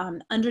the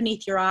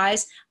underneath your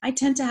eyes. I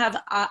tend to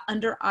have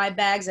under eye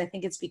bags. I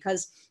think it's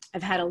because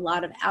I've had a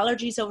lot of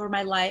allergies over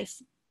my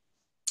life,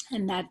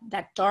 and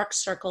that dark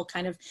circle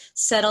kind of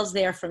settles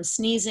there from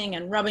sneezing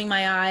and rubbing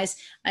my eyes.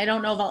 I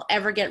don't know if I'll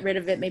ever get rid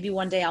of it. Maybe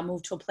one day I'll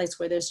move to a place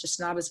where there's just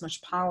not as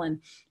much pollen.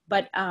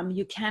 But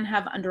you can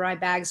have under eye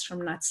bags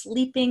from not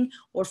sleeping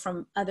or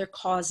from other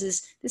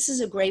causes. This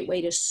is a great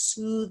way to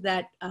soothe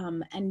that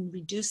and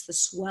reduce the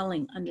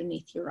swelling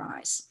underneath your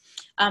eyes.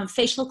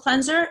 Facial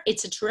cleanser,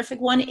 it's a terrific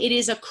one. It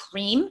is a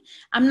cream.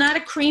 I'm not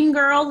a cream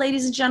girl,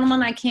 ladies and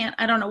gentlemen.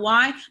 I don't know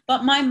why,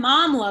 but my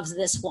mom loves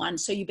this one.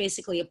 So you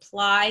basically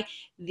apply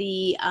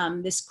the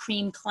this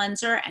cream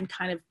cleanser and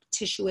kind of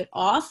tissue it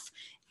off.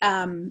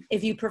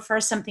 If you prefer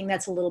something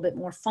that's a little bit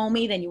more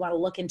foamy, then you want to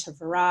look into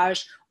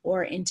Virage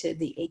or into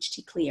the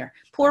HD Clear.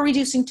 Pore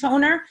reducing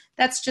toner,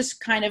 that's just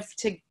kind of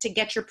to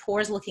get your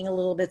pores looking a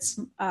little bit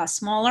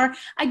smaller.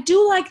 I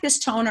do like this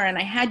toner, and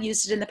I had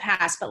used it in the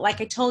past, but like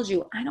I told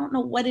you, I don't know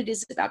what it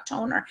is about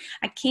toner.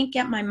 I can't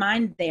get my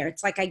mind there.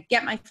 It's like I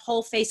get my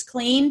whole face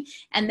clean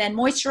and then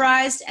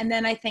moisturized, and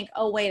then I think,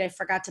 oh wait, I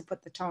forgot to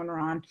put the toner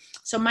on.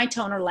 So my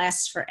toner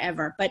lasts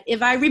forever, but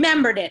if I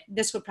remembered it,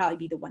 this would probably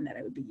be the one that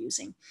I would be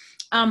using.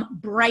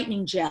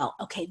 Brightening gel.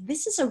 Okay,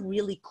 this is a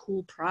really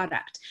cool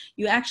product.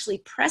 You actually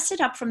press press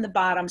it up from the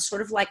bottom,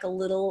 sort of like a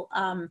little,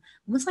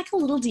 almost like a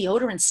little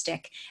deodorant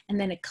stick. And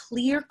then a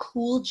clear,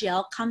 cool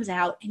gel comes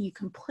out, and you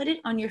can put it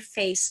on your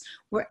face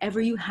wherever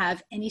you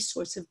have any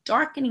sorts of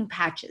darkening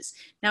patches.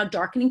 Now,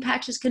 darkening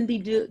patches can be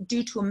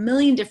due to a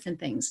million different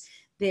things.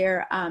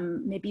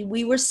 Maybe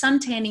we were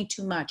suntanning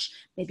too much.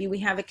 Maybe we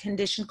have a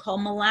condition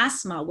called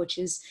melasma, which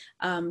is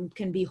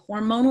can be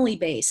hormonally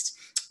based.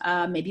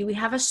 Maybe we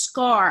have a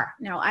scar.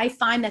 Now, I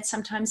find that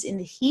sometimes in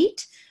the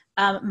heat,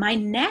 my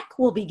neck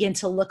will begin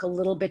to look a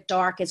little bit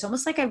dark. It's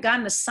almost like I've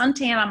gotten a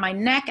suntan on my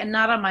neck and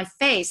not on my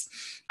face.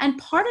 And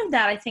part of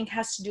that, I think,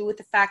 has to do with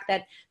the fact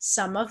that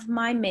some of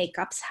my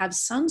makeups have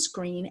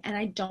sunscreen, and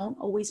I don't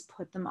always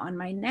put them on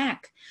my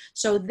neck.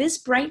 So this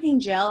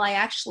brightening gel, I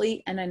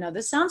actually, and I know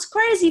this sounds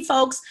crazy,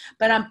 folks,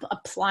 but I'm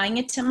applying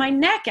it to my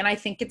neck, and I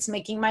think it's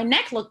making my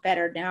neck look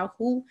better. Now,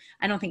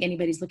 I don't think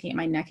anybody's looking at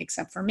my neck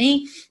except for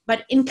me,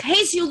 but in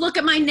case you look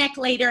at my neck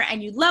later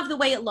and you love the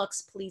way it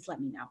looks, please let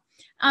me know.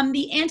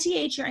 The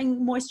anti-aging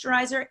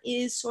moisturizer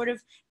is sort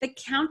of the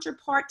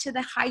counterpart to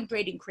the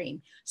hydrating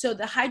cream. So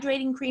the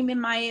hydrating cream, in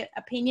my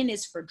opinion,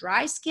 is for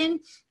dry skin,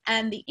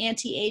 and the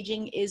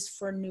anti-aging is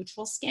for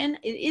neutral skin.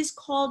 It is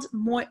called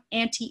more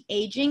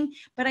anti-aging,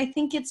 but I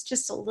think it's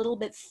just a little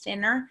bit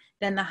thinner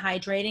than the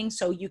hydrating,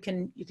 so you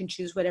can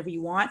choose whatever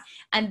you want.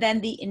 And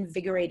then the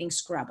invigorating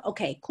scrub.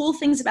 Okay, cool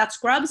things about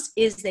scrubs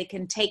is they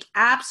can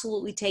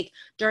absolutely take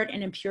dirt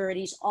and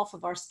impurities off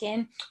of our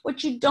skin.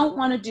 What you don't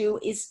want to do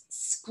is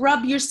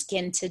scrub your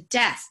skin to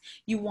death.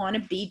 You want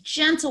to be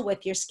gentle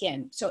with your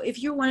skin. So if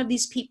you're one of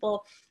these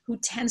people who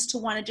tends to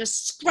want to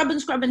just scrub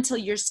and scrub until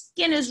your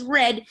skin is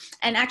red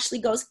and actually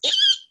goes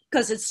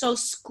because it's so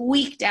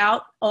squeaked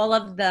out, all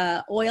of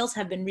the oils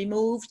have been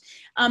removed,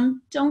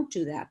 don't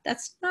do that.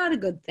 That's not a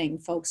good thing,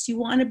 folks. You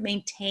want to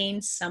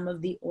maintain some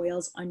of the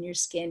oils on your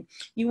skin.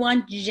 You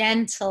want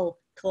gentle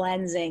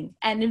cleansing,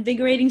 and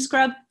invigorating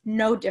scrub,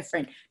 no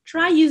different.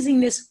 Try using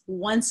this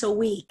once a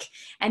week.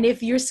 And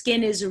if your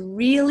skin is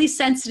really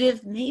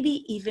sensitive,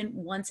 maybe even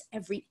once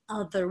every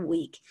other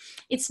week.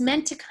 It's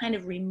meant to kind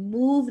of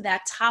remove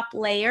that top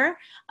layer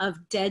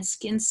of dead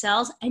skin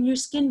cells, and your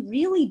skin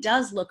really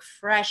does look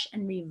fresh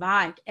and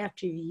revived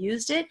after you've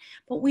used it,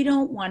 but we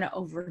don't want to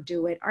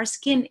overdo it. Our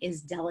skin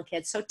is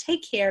delicate, so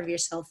take care of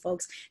yourself,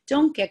 folks.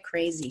 Don't get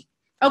crazy.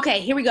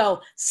 Okay, here we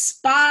go.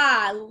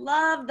 Spa. I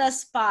love the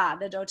spa.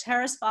 The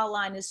doTERRA spa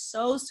line is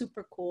so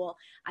super cool.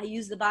 I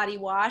use the body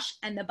wash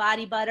and the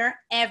body butter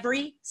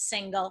every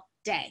single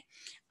day.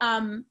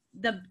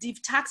 The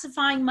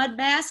detoxifying mud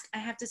mask, I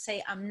have to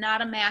say I'm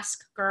not a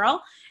mask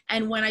girl.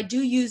 And when I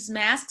do use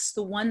masks,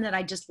 the one that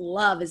I just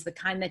love is the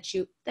kind that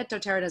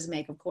doTERRA doesn't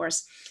make, of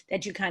course,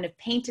 that you kind of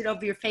paint it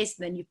over your face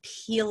and then you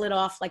peel it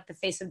off like the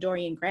face of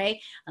Dorian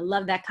Gray. I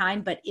love that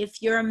kind. But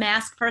if you're a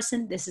mask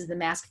person, this is the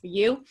mask for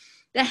you.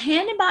 The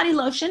hand and body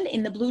lotion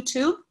in the blue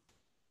tube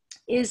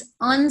is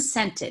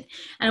unscented.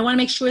 And I want to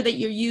make sure that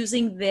you're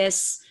using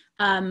this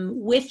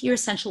with your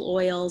essential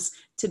oils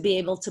to be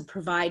able to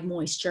provide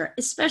moisture,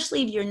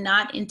 especially if you're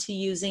not into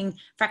using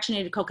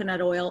fractionated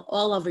coconut oil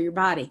all over your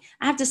body.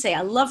 I have to say,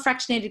 I love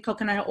fractionated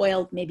coconut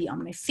oil, maybe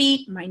on my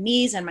feet, my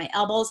knees, and my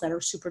elbows that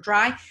are super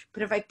dry.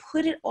 But if I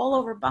put it all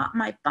over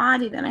my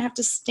body, then I have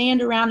to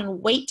stand around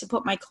and wait to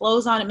put my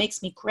clothes on. It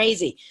makes me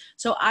crazy.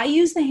 So I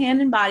use the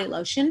hand and body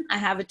lotion. I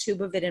have a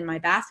tube of it in my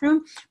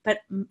bathroom, but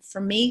for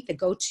me, the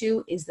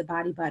go-to is the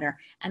body butter.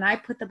 And I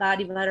put the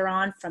body butter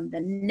on from the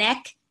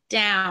neck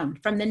down,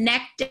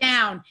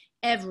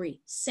 every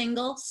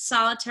single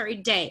solitary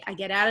day. I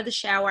get out of the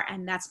shower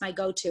and that's my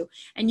go-to.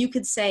 And you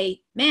could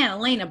say, man,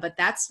 Elena, but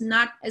that's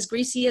not as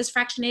greasy as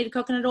fractionated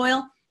coconut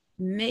oil.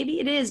 Maybe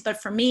it is,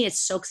 but for me, it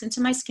soaks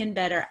into my skin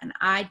better and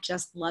I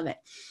just love it.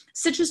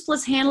 Citrus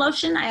Bliss hand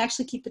lotion, I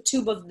actually keep a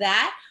tube of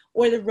that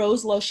or the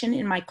rose lotion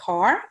in my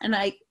car. And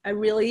I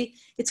really,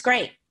 it's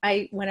great.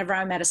 Whenever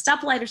I'm at a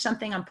stoplight or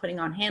something, I'm putting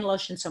on hand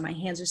lotion so my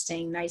hands are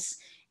staying nice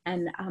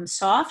and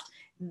soft.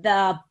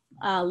 The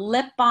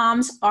lip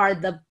balms are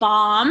the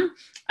bomb.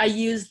 I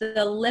use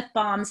the lip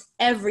balms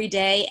every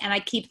day and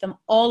I keep them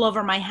all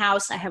over my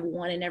house. I have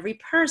one in every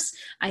purse.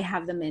 I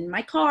have them in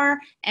my car.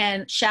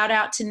 And shout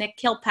out to Nick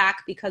Kilpack,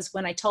 because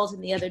when I told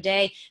him the other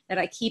day that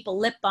I keep a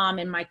lip balm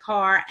in my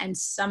car and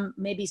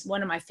maybe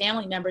one of my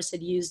family members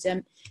had used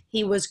them,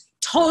 he was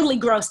totally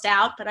grossed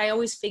out. But I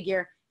always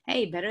figure,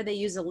 hey, better they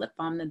use a lip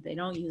balm than they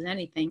don't use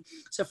anything.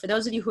 So for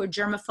those of you who are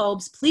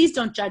germaphobes, please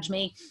don't judge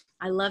me.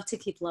 I love to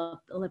keep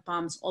lip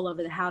balms all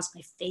over the house.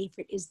 My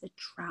favorite is the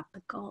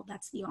Tropical.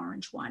 That's the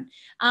orange one.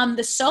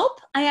 The soap,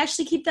 I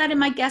actually keep that in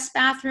my guest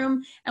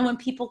bathroom. And when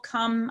people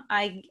come,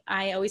 I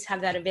always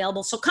have that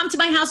available. So come to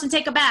my house and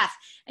take a bath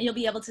and you'll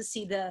be able to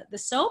see the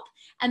soap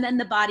and then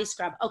the body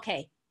scrub.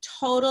 Okay,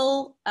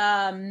 total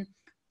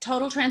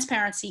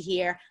transparency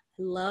here.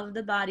 I love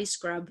the body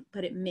scrub,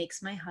 but it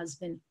makes my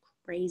husband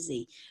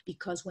crazy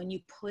because when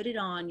you put it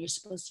on, you're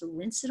supposed to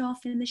rinse it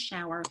off in the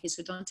shower. Okay,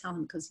 so don't tell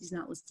him because he's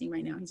not listening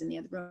right now. He's in the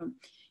other room.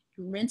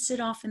 rinse it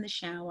off in the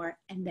shower,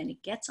 and then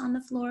it gets on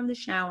the floor of the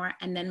shower.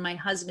 And then my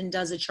husband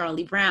does a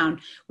Charlie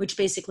Brown, which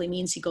basically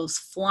means he goes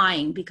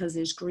flying because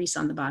there's grease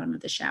on the bottom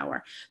of the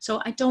shower.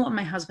 So I don't want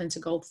my husband to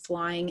go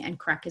flying and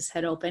crack his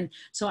head open.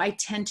 So I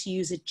tend to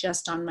use it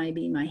just on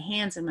maybe my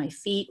hands and my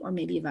feet, or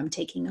maybe if I'm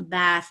taking a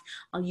bath,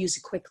 I'll use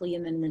it quickly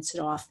and then rinse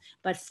it off.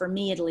 But for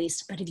me at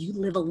least, but if you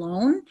live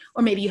alone,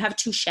 or maybe you have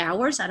 2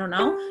 showers, I don't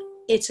know,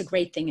 it's a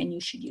great thing and you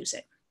should use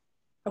it.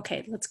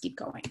 Okay, let's keep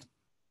going.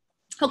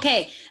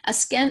 Okay,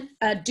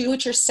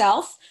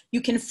 do-it-yourself.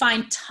 You can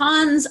find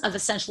tons of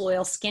essential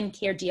oil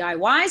skincare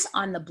DIYs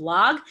on the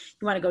blog.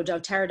 You want to go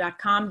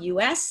doTERRA.com,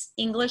 US,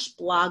 English,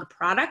 blog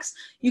products.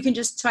 You can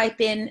just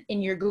type in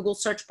your Google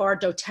search bar,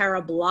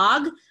 doTERRA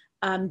blog,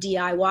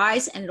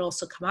 DIYs, and it'll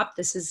also come up.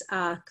 This is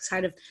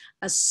kind of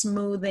a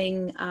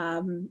smoothing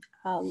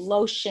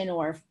lotion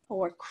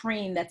or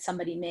cream that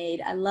somebody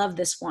made. I love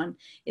this one.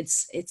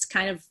 It's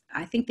kind of,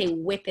 I think they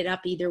whip it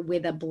up either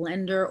with a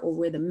blender or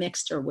with a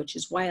mixer, which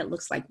is why it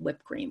looks like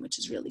whipped cream, which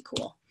is really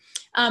cool.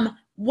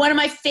 One of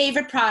my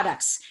favorite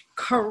products,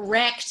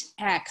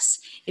 CorrectX.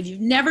 If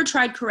you've never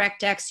tried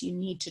CorrectX, you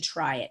need to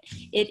try it.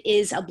 It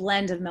is a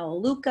blend of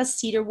melaleuca,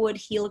 cedarwood,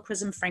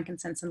 helichrysum,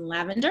 frankincense, and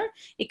lavender.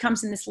 It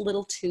comes in this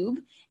little tube.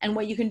 And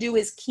what you can do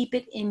is keep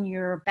it in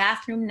your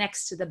bathroom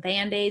next to the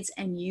Band-Aids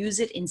and use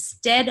it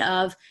instead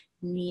of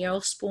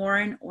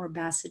Neosporin or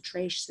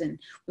bacitracin.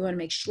 We want to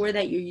make sure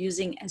that you're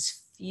using as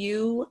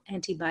few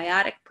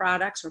antibiotic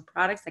products or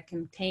products that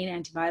contain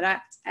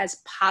antibiotics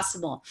as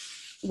possible.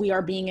 We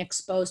are being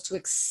exposed to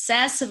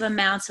excessive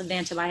amounts of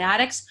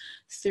antibiotics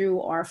through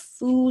our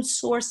food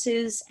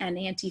sources and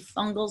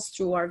antifungals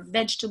through our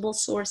vegetable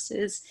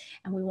sources,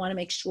 and we want to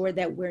make sure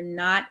that we're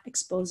not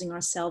exposing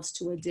ourselves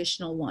to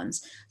additional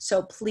ones.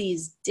 So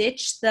please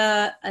ditch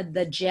the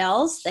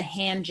gels, the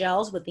hand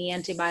gels with the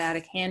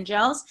antibiotic hand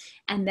gels,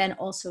 and then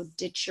also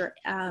ditch your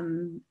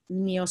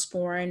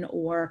Neosporin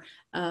or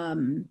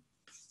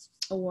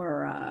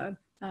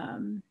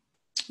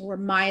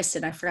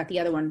mycin, I forgot the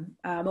other one,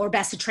 or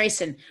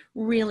bacitracin.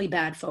 Really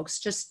bad, folks.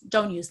 Just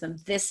don't use them.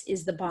 This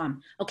is the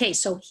bomb. Okay,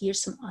 so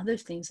here's some other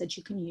things that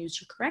you can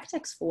use your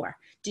CorrectX for.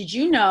 Did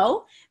you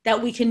know that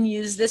we can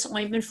use this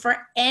ointment for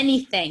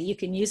anything? You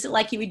can use it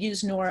like you would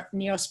use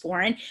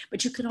Neosporin,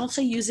 but you can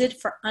also use it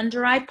for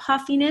under eye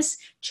puffiness,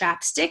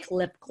 chapstick,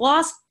 lip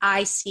gloss,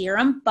 eye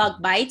serum,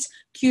 bug bites,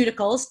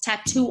 cuticles,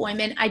 tattoo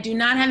ointment. I do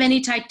not have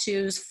any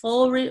tattoos,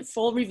 full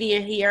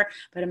review here,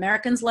 but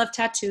Americans love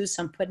tattoos,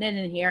 so I'm putting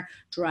it in here.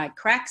 Dry,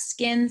 cracked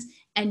skins,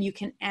 and you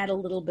can add a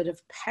little bit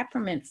of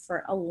peppermint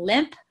for a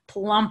lip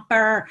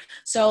plumper.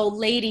 So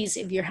ladies,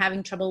 if you're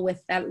having trouble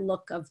with that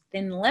look of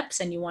thin lips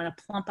and you want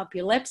to plump up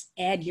your lips,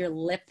 add your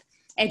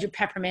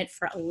peppermint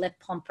for a lip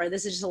plumper.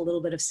 This is just a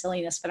little bit of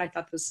silliness, but I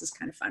thought this was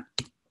kind of fun.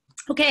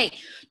 Okay,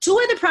 2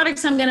 other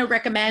products I'm going to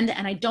recommend,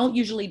 and I don't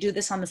usually do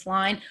this on this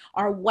line,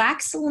 are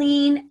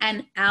Waxylene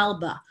and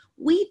Alba.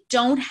 We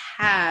don't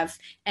have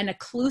an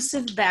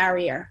occlusive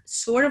barrier,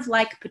 sort of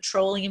like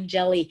petroleum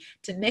jelly,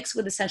 to mix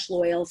with essential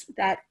oils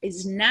that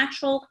is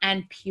natural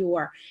and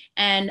pure.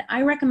 And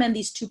I recommend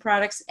these 2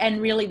 products,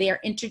 and really they are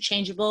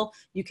interchangeable.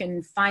 You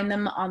can find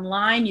them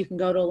online. You can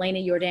go to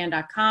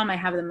ElenaJordan.com. I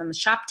have them on the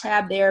shop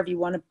tab there if you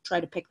want to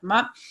try to pick them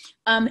up.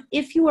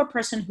 If you are a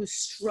person who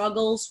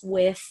struggles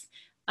with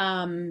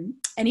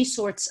any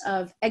sorts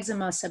of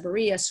eczema,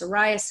 seborrhea,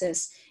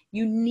 psoriasis,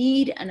 you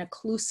need an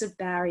occlusive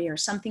barrier,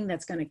 something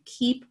that's going to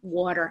keep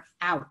water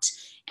out.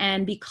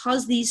 And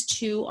because these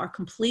 2 are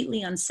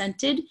completely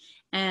unscented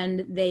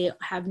and they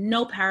have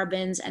no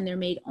parabens and they're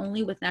made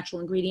only with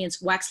natural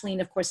ingredients,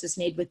 Waxylene, of course, is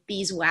made with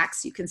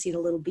beeswax. You can see the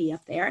little bee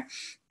up there.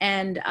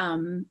 And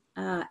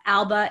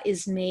Alba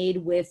is made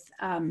with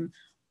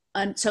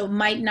so it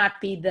might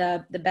not be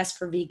the best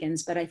for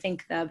vegans, but I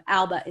think the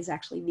Alba is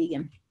actually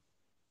vegan.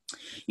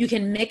 You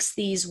can mix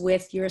these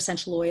with your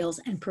essential oils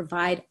and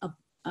provide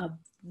a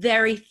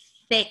very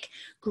thick,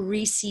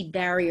 greasy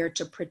barrier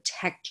to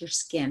protect your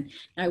skin.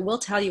 Now, I will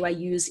tell you, I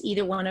use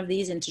either one of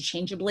these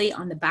interchangeably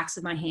on the backs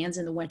of my hands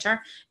in the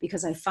winter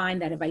because I find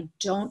that if I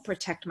don't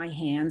protect my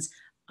hands,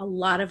 a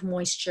lot of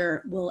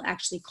moisture will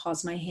actually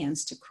cause my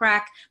hands to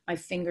crack. My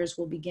fingers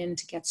will begin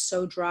to get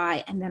so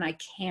dry, and then I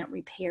can't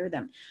repair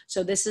them.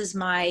 So this is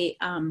my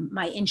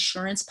my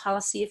insurance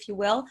policy, if you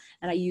will,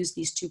 and I use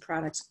these 2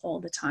 products all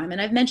the time.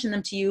 And I've mentioned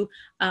them to you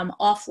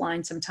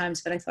offline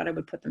sometimes, but I thought I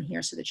would put them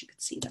here so that you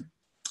could see them.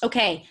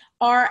 Okay,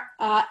 our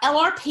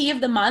LRP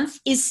of the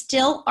month is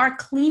still our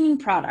cleaning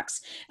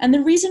products. And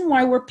the reason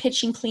why we're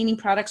pitching cleaning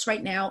products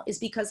right now is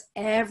because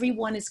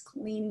everyone is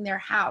cleaning their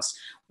house.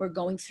 We're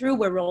going through,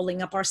 we're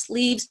rolling up our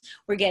sleeves,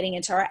 we're getting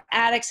into our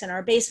attics and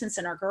our basements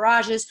and our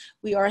garages.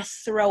 We are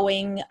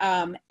throwing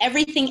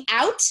everything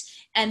out,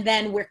 and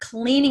then we're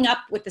cleaning up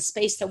with the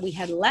space that we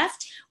had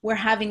left. We're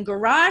having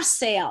garage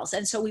sales,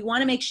 and so we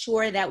want to make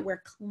sure that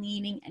we're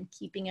cleaning and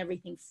keeping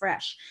everything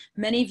fresh.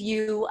 Many of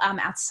you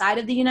outside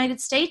of the United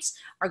States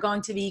are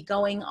going to be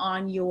going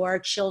on your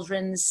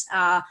children's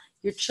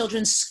Your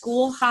children's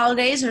school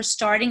holidays are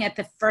starting at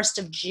the 1st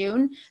of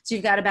June. So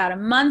you've got about a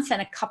month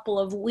and a couple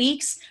of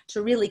weeks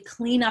to really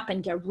clean up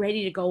and get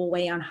ready to go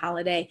away on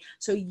holiday.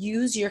 So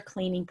use your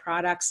cleaning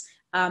products.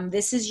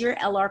 This is your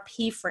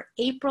LRP for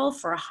April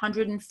for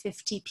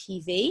 150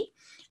 PV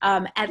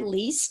at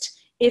least.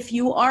 If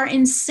you are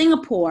in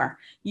Singapore,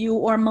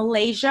 or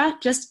Malaysia,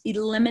 just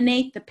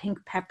eliminate the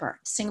pink pepper.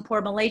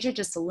 Singapore, Malaysia,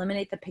 just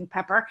eliminate the pink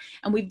pepper.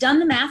 And we've done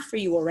the math for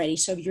you already.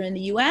 So if you're in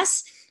the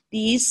US,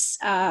 these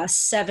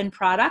 7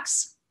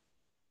 products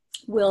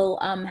will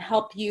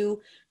help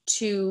you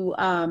to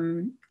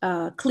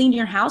clean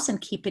your house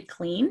and keep it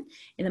clean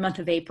in the month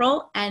of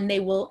April, and they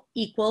will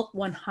equal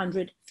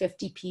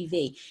 150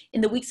 PV.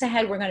 In the weeks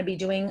ahead, we're going to be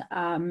doing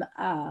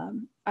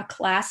a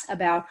class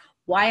about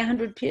why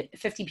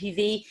 150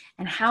 PV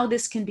and how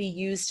this can be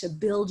used to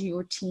build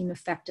your team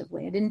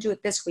effectively. I didn't do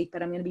it this week,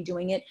 but I'm going to be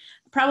doing it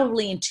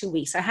probably in 2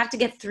 weeks. I have to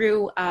get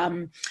through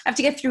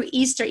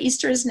Easter.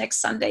 Easter is next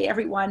Sunday,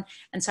 everyone.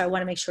 And so I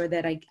want to make sure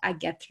that I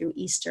get through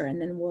Easter, and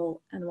then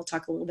we'll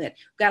talk a little bit.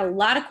 We've got a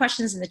lot of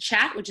questions in the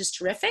chat, which is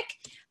terrific.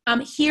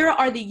 Here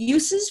are the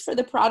uses for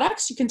the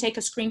products. You can take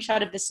a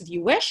screenshot of this if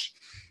you wish.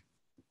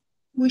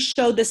 We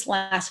showed this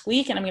last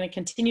week, and I'm going to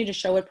continue to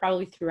show it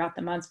probably throughout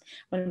the month.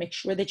 I want to make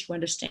sure that you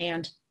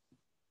understand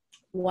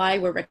why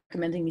we're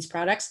recommending these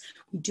products.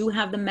 We do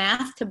have the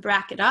math to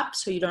back it up,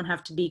 so you don't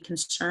have to be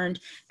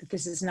concerned that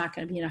this is not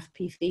going to be enough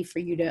PV for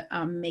you to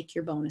make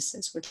your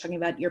bonuses. We're talking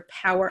about your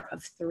power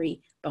of 3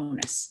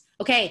 bonus.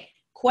 Okay,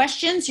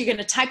 questions, you're going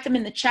to type them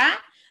in the chat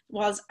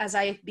as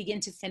I begin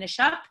to finish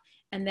up.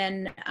 And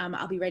then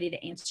I'll be ready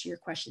to answer your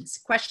questions.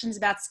 Questions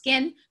about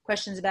skin,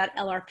 questions about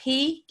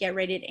LRP, get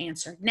ready to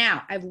answer.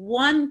 Now, I have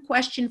one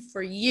question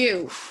for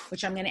you,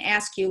 which I'm going to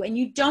ask you, and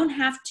you don't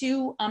have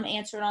to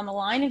answer it on the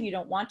line if you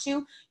don't want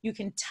to. You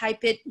can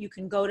type it. You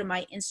can go to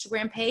my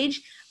Instagram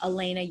page,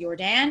 Elena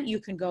Jordan. You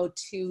can go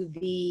to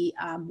the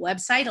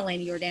website,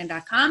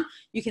 elenajordan.com.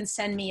 You can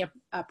send me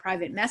a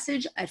private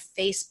message at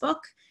Facebook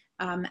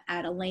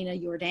at Elena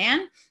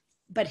Jordan.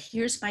 But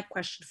here's my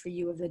question for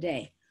you of the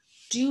day.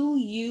 Do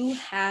you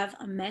have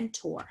a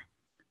mentor?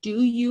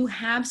 Do you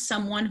have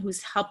someone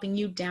who's helping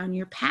you down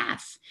your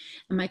path?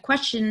 And my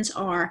questions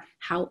are,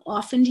 how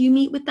often do you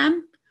meet with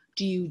them?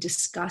 Do you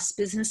discuss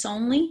business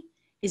only?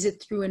 Is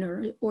it through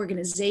an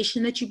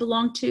organization that you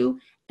belong to?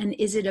 And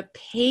is it a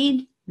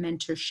paid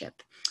mentorship?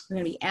 I'm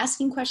going to be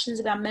asking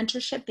questions about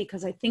mentorship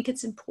because I think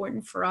it's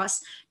important for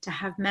us to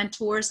have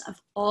mentors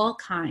of all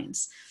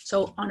kinds.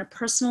 So on a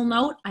personal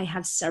note, I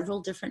have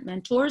several different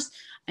mentors.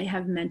 I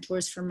have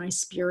mentors for my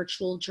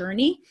spiritual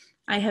journey.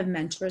 I have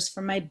mentors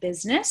for my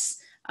business.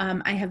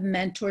 I have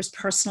mentors,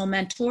 personal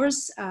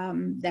mentors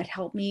that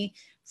help me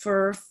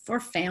for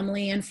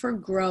family and for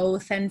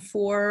growth and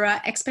for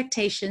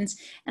expectations.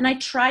 And I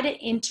try to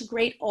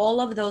integrate all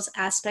of those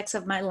aspects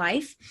of my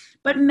life.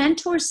 But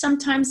mentors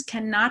sometimes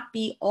cannot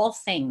be all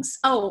things.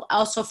 Oh,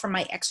 also for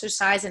my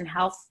exercise and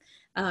health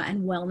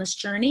and wellness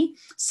journey.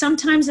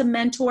 Sometimes a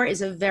mentor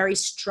is a very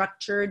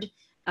structured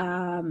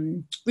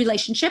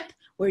relationship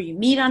where you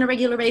meet on a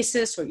regular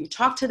basis or you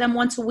talk to them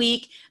once a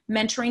week.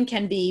 Mentoring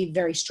can be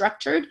very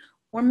structured.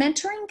 Or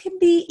mentoring can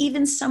be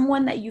even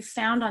someone that you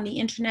found on the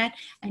internet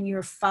and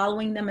you're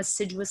following them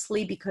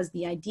assiduously because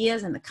the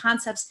ideas and the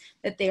concepts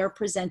that they are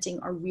presenting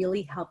are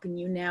really helping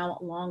you now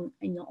along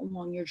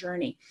your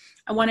journey.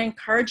 I want to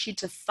encourage you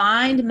to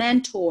find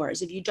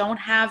mentors if you don't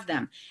have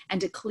them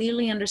and to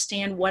clearly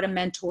understand what a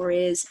mentor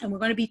is. And we're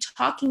going to be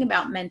talking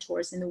about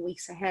mentors in the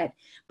weeks ahead.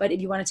 But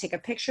if you want to take a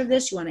picture of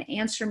this, you want to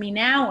answer me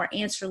now or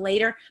answer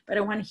later, but I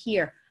want to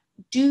hear,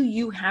 do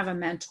you have a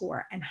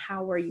mentor and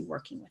how are you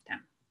working with them?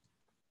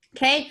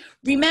 Okay,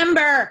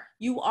 remember,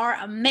 you are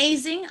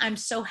amazing. I'm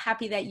so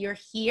happy that you're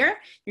here.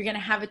 You're going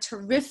to have a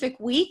terrific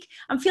week.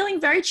 I'm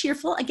feeling very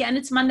cheerful. Again,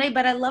 it's Monday,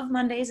 but I love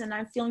Mondays and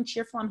I'm feeling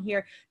cheerful. I'm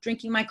here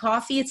drinking my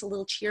coffee. It's a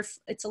little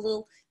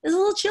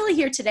chilly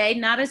here today,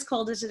 not as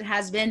cold as it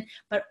has been,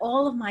 but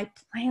all of my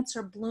plants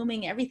are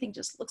blooming. Everything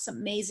just looks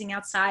amazing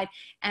outside,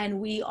 and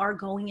we are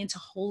going into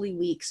Holy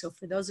Week. So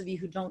for those of you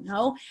who don't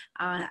know,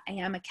 I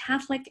am a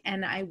Catholic,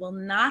 and I will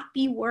not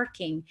be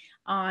working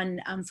on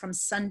from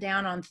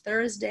sundown on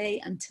Thursday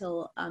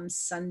until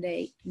Sunday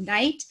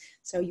night.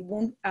 So you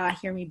won't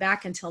hear me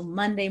back until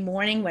Monday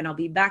morning when I'll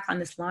be back on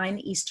this line,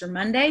 Easter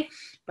Monday.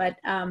 But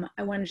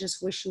I want to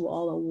just wish you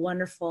all a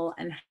wonderful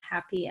and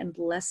happy and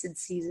blessed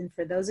season.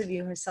 For those of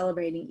you who are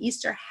celebrating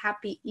Easter,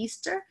 happy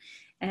Easter.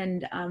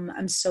 And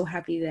I'm so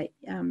happy that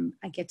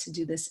I get to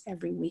do this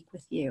every week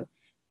with you.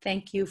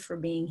 Thank you for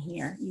being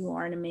here. You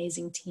are an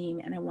amazing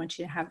team, and I want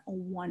you to have a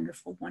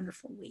wonderful,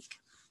 wonderful week.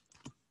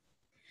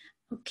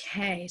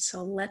 Okay,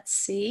 so let's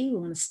see. We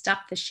want to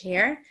stop the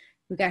share.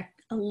 We got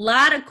a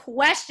lot of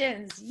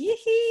questions.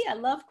 Yee-hee, I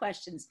love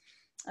questions.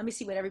 Let me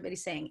see what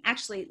everybody's saying.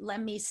 Actually,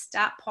 let me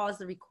pause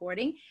the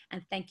recording,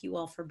 and thank you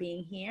all for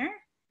being here.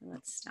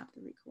 Let's stop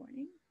the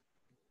recording.